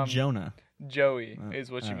time. I But, said Jonah. Joey Oh, is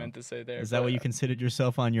what you oh. meant to say there. Is that but what you considered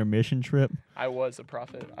yourself on your mission trip? I was a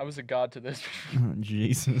prophet. I was a god to this. Oh,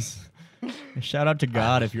 Jesus. Shout out to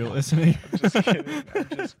God if you're listening. I'm just kidding. I'm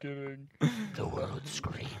just kidding. The world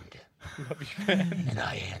screamed, Love you, man. and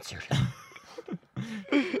I answered.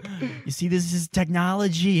 You see, this is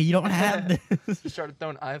technology. You don't have this. Just started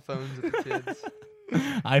throwing iPhones at the kids.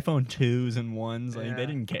 iPhone 2s and 1s. Like, Yeah. they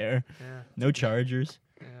didn't care. Yeah. No chargers.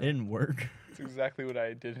 Yeah. They didn't work. That's exactly what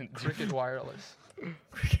I didn't do. Cricket wireless.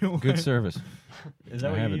 Good service. Is that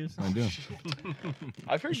I what have you it. use? I do.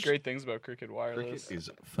 I've heard great things about Cricket Wireless. Cricket is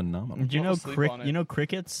phenomenal. Do you Fall know asleep on it.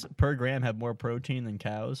 crickets per gram have more protein than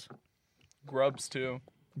cows? Grubs too.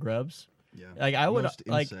 Grubs? Yeah. Like, I would, Most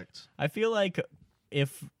like, insects. I feel like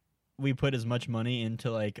if we put as much money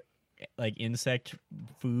into like insect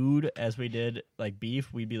food as we did like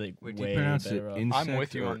beef, we'd be like Wait, do you way pronounce it better off. insect I'm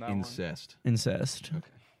with you or on that one. incest? Incest. Okay.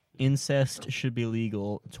 Incest should be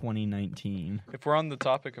legal 2019. If we're on the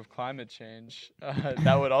topic of climate change,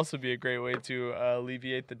 that would also be a great way to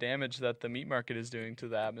alleviate the damage that the meat market is doing to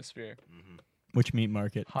the atmosphere. Mm-hmm. Which meat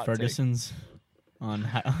market? Hot take. Ferguson's on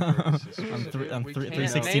We can't.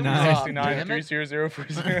 369. Name drop. 69 damn it.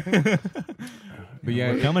 30040. But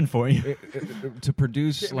yeah, We're coming for you. to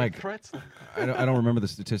produce Get me like pretzel. I don't remember the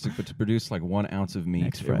statistic, but to produce like 1 ounce of meat,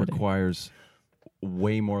 Next it Friday. requires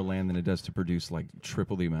way more land than it does to produce like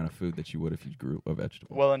triple the amount of food that you would if you grew a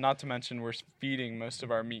vegetable. Well, and not to mention we're feeding most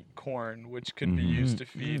of our meat corn, which could be used to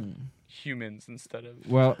feed humans instead of.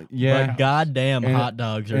 Well, yeah, But goddamn, And- hot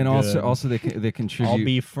dogs are and good. also they I'll contribute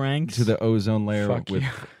be frank. to the ozone layer Fuck with you.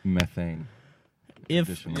 methane. If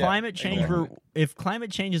Additional- climate change Yeah. if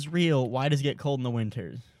climate change is real, why does it get cold in the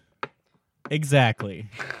winters? Exactly.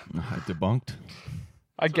 Debunked.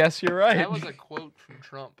 I guess you're right. That was a quote from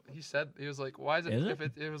Trump. He was like, "Why is it? Is if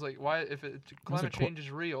it was like, why if it climate quote? change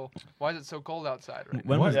is real? Why is it so cold outside right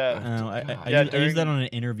When now?" was Yeah. I Yeah, used that during- on an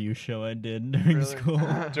interview show I did during Really? school.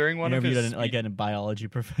 During one of Interviewed his like a biology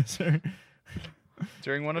professor.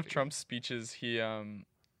 during one of Trump's speeches, he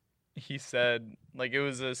said like it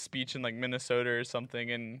was a speech in like Minnesota or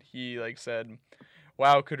something, and he like said,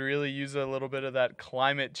 "Wow, could really use a little bit of that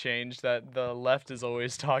climate change that the left is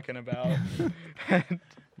always talking about."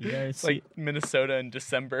 You guys It's see, like Minnesota in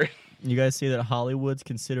December. you guys see that Hollywood's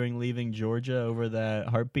considering leaving Georgia over that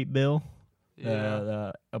heartbeat bill, Yeah,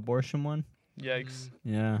 the abortion one. Yikes.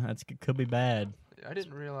 Yeah, could be bad. I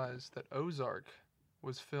didn't realize that Ozark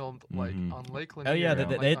was filmed like Mhm. on Lake Oh, yeah, Lanier,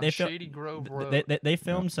 they- like, on they fil- Shady Grove Road. They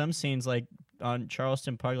filmed some scenes like on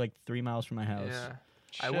Charleston Park, like 3 miles from my house. Yeah,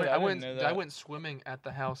 Shit, I didn't know that. went swimming at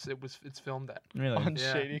the house. It's filmed at. Really? On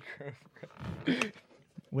Yeah. Shady Grove.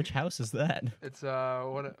 Which house is that? It's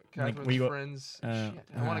Catherine's we go- friends. uh,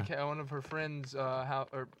 shit, one of her friends, or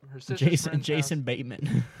her sister's Jason friend's Jason house.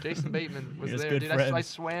 Bateman. Jason Bateman was You're just there, good dude. I friends.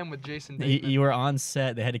 swam with Jason you, Bateman. you were on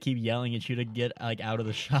set. They had to keep yelling at you to get like out of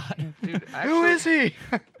the shot. Dude, Who actually, is he?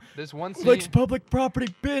 there's one scene. Looks public property,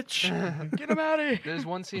 bitch. Get him out of here. There's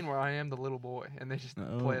one scene where I am the little boy, and they just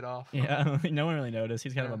Oh, play it off. Yeah, no one really noticed.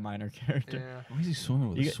 He's kind of Yeah. a minor character. Yeah. Why is he swimming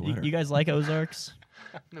with a sweater? You guys like Ozarks?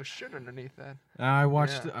 No shit underneath that. I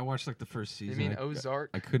watched. Yeah. I watched like the first season. You mean I, Ozark?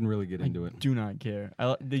 I couldn't really get into it. Do not care.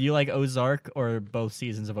 Do you like Ozark or both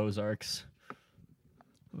seasons of Ozarks?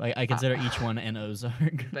 Like I consider each one an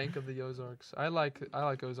Ozark. Bank of the Ozarks. I like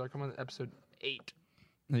Ozark. I'm on episode 8.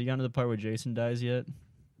 Have you gotten to the part where Jason dies yet?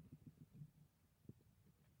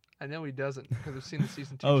 I know he doesn't because I've seen the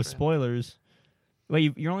season 2. Oh, trailer. spoilers.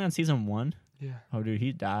 Wait, you're only on season 1? Yeah. Oh, dude,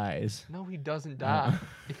 he dies. No, he doesn't die.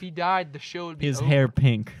 If he died, the show would be His over. hair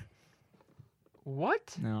pink.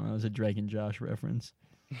 What? No, that was a Drake and Josh reference.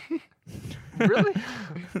 Really?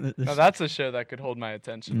 Now that's a show that could hold my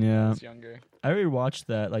attention when Yeah. I was younger. I rewatched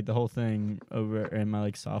that, like the whole thing, over in my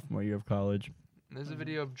like sophomore year of college. There's a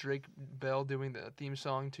video of Drake Bell doing the theme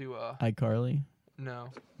song to iCarly, no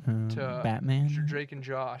to Batman. Drake and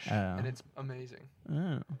Josh, Oh. and it's amazing.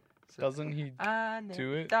 Oh. So, Doesn't he I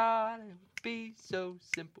do it? thought it would be so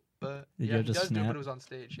simple, but Did you yeah, have he to does do it, snap? but it was on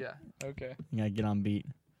stage. Yeah. Okay. You gotta get on beat.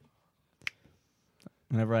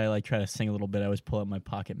 Whenever I like try to sing a little bit, I always pull out my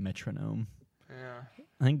pocket metronome. Yeah.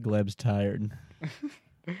 I think Gleb's tired.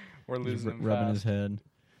 We're He's losing him rubbing fast. his head.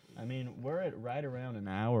 I mean, we're at right around an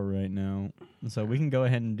hour right now, and so we can go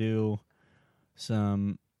ahead and do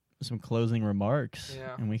some closing remarks,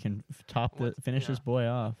 Yeah. and we can finish Yeah. this boy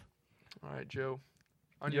off. All right, Joe.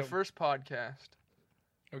 On your Yep. first podcast,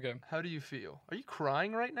 Okay. how do you feel? Are you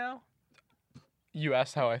crying right now? You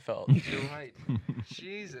asked how I felt. You're right.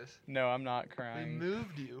 Jesus. No, I'm not We crying.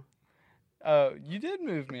 moved you. You did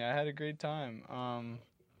move me. I had a great time.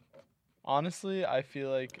 Honestly, I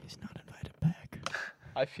feel like He's not invited back.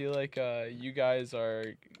 you guys are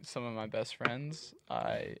some of my best friends.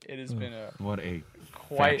 It has been a What a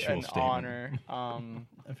quite factual an statement. honor.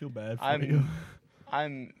 I feel bad for I'm- you.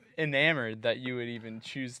 I'm enamored that you would even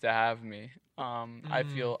choose to have me. I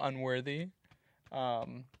feel unworthy,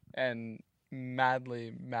 and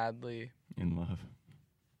madly in love.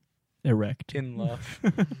 Erect. in love.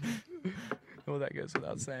 Well, that goes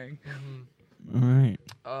without saying. All right.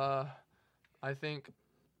 I think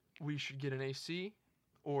we should get an AC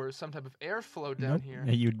or some type of airflow down Nope. here.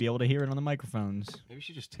 Yeah, you'd be able to hear it on the microphones. Maybe we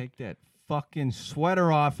should just take that fucking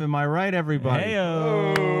sweater off. Am I right, everybody?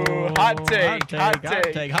 Heyo. Oh, hot take, hot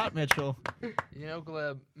take. Hot Mitchell. You know,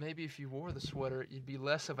 Gleb, maybe if you wore the sweater, you'd be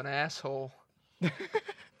less of an asshole.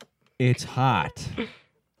 It's hot. You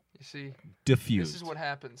see, Diffused. this is what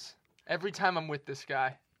happens every time I'm with this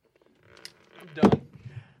guy. I'm done.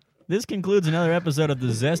 This concludes another episode of the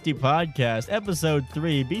Zesty Podcast, episode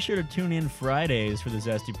 3. Be sure to tune in Fridays for the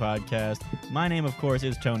Zesty Podcast. My name, of course,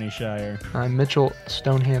 is Tony Shire. I'm Mitchell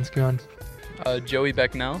Stonehands Gun. Joey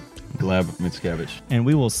Becknell. Gleb Mickiewicz. And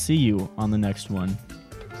we will see you on the next one.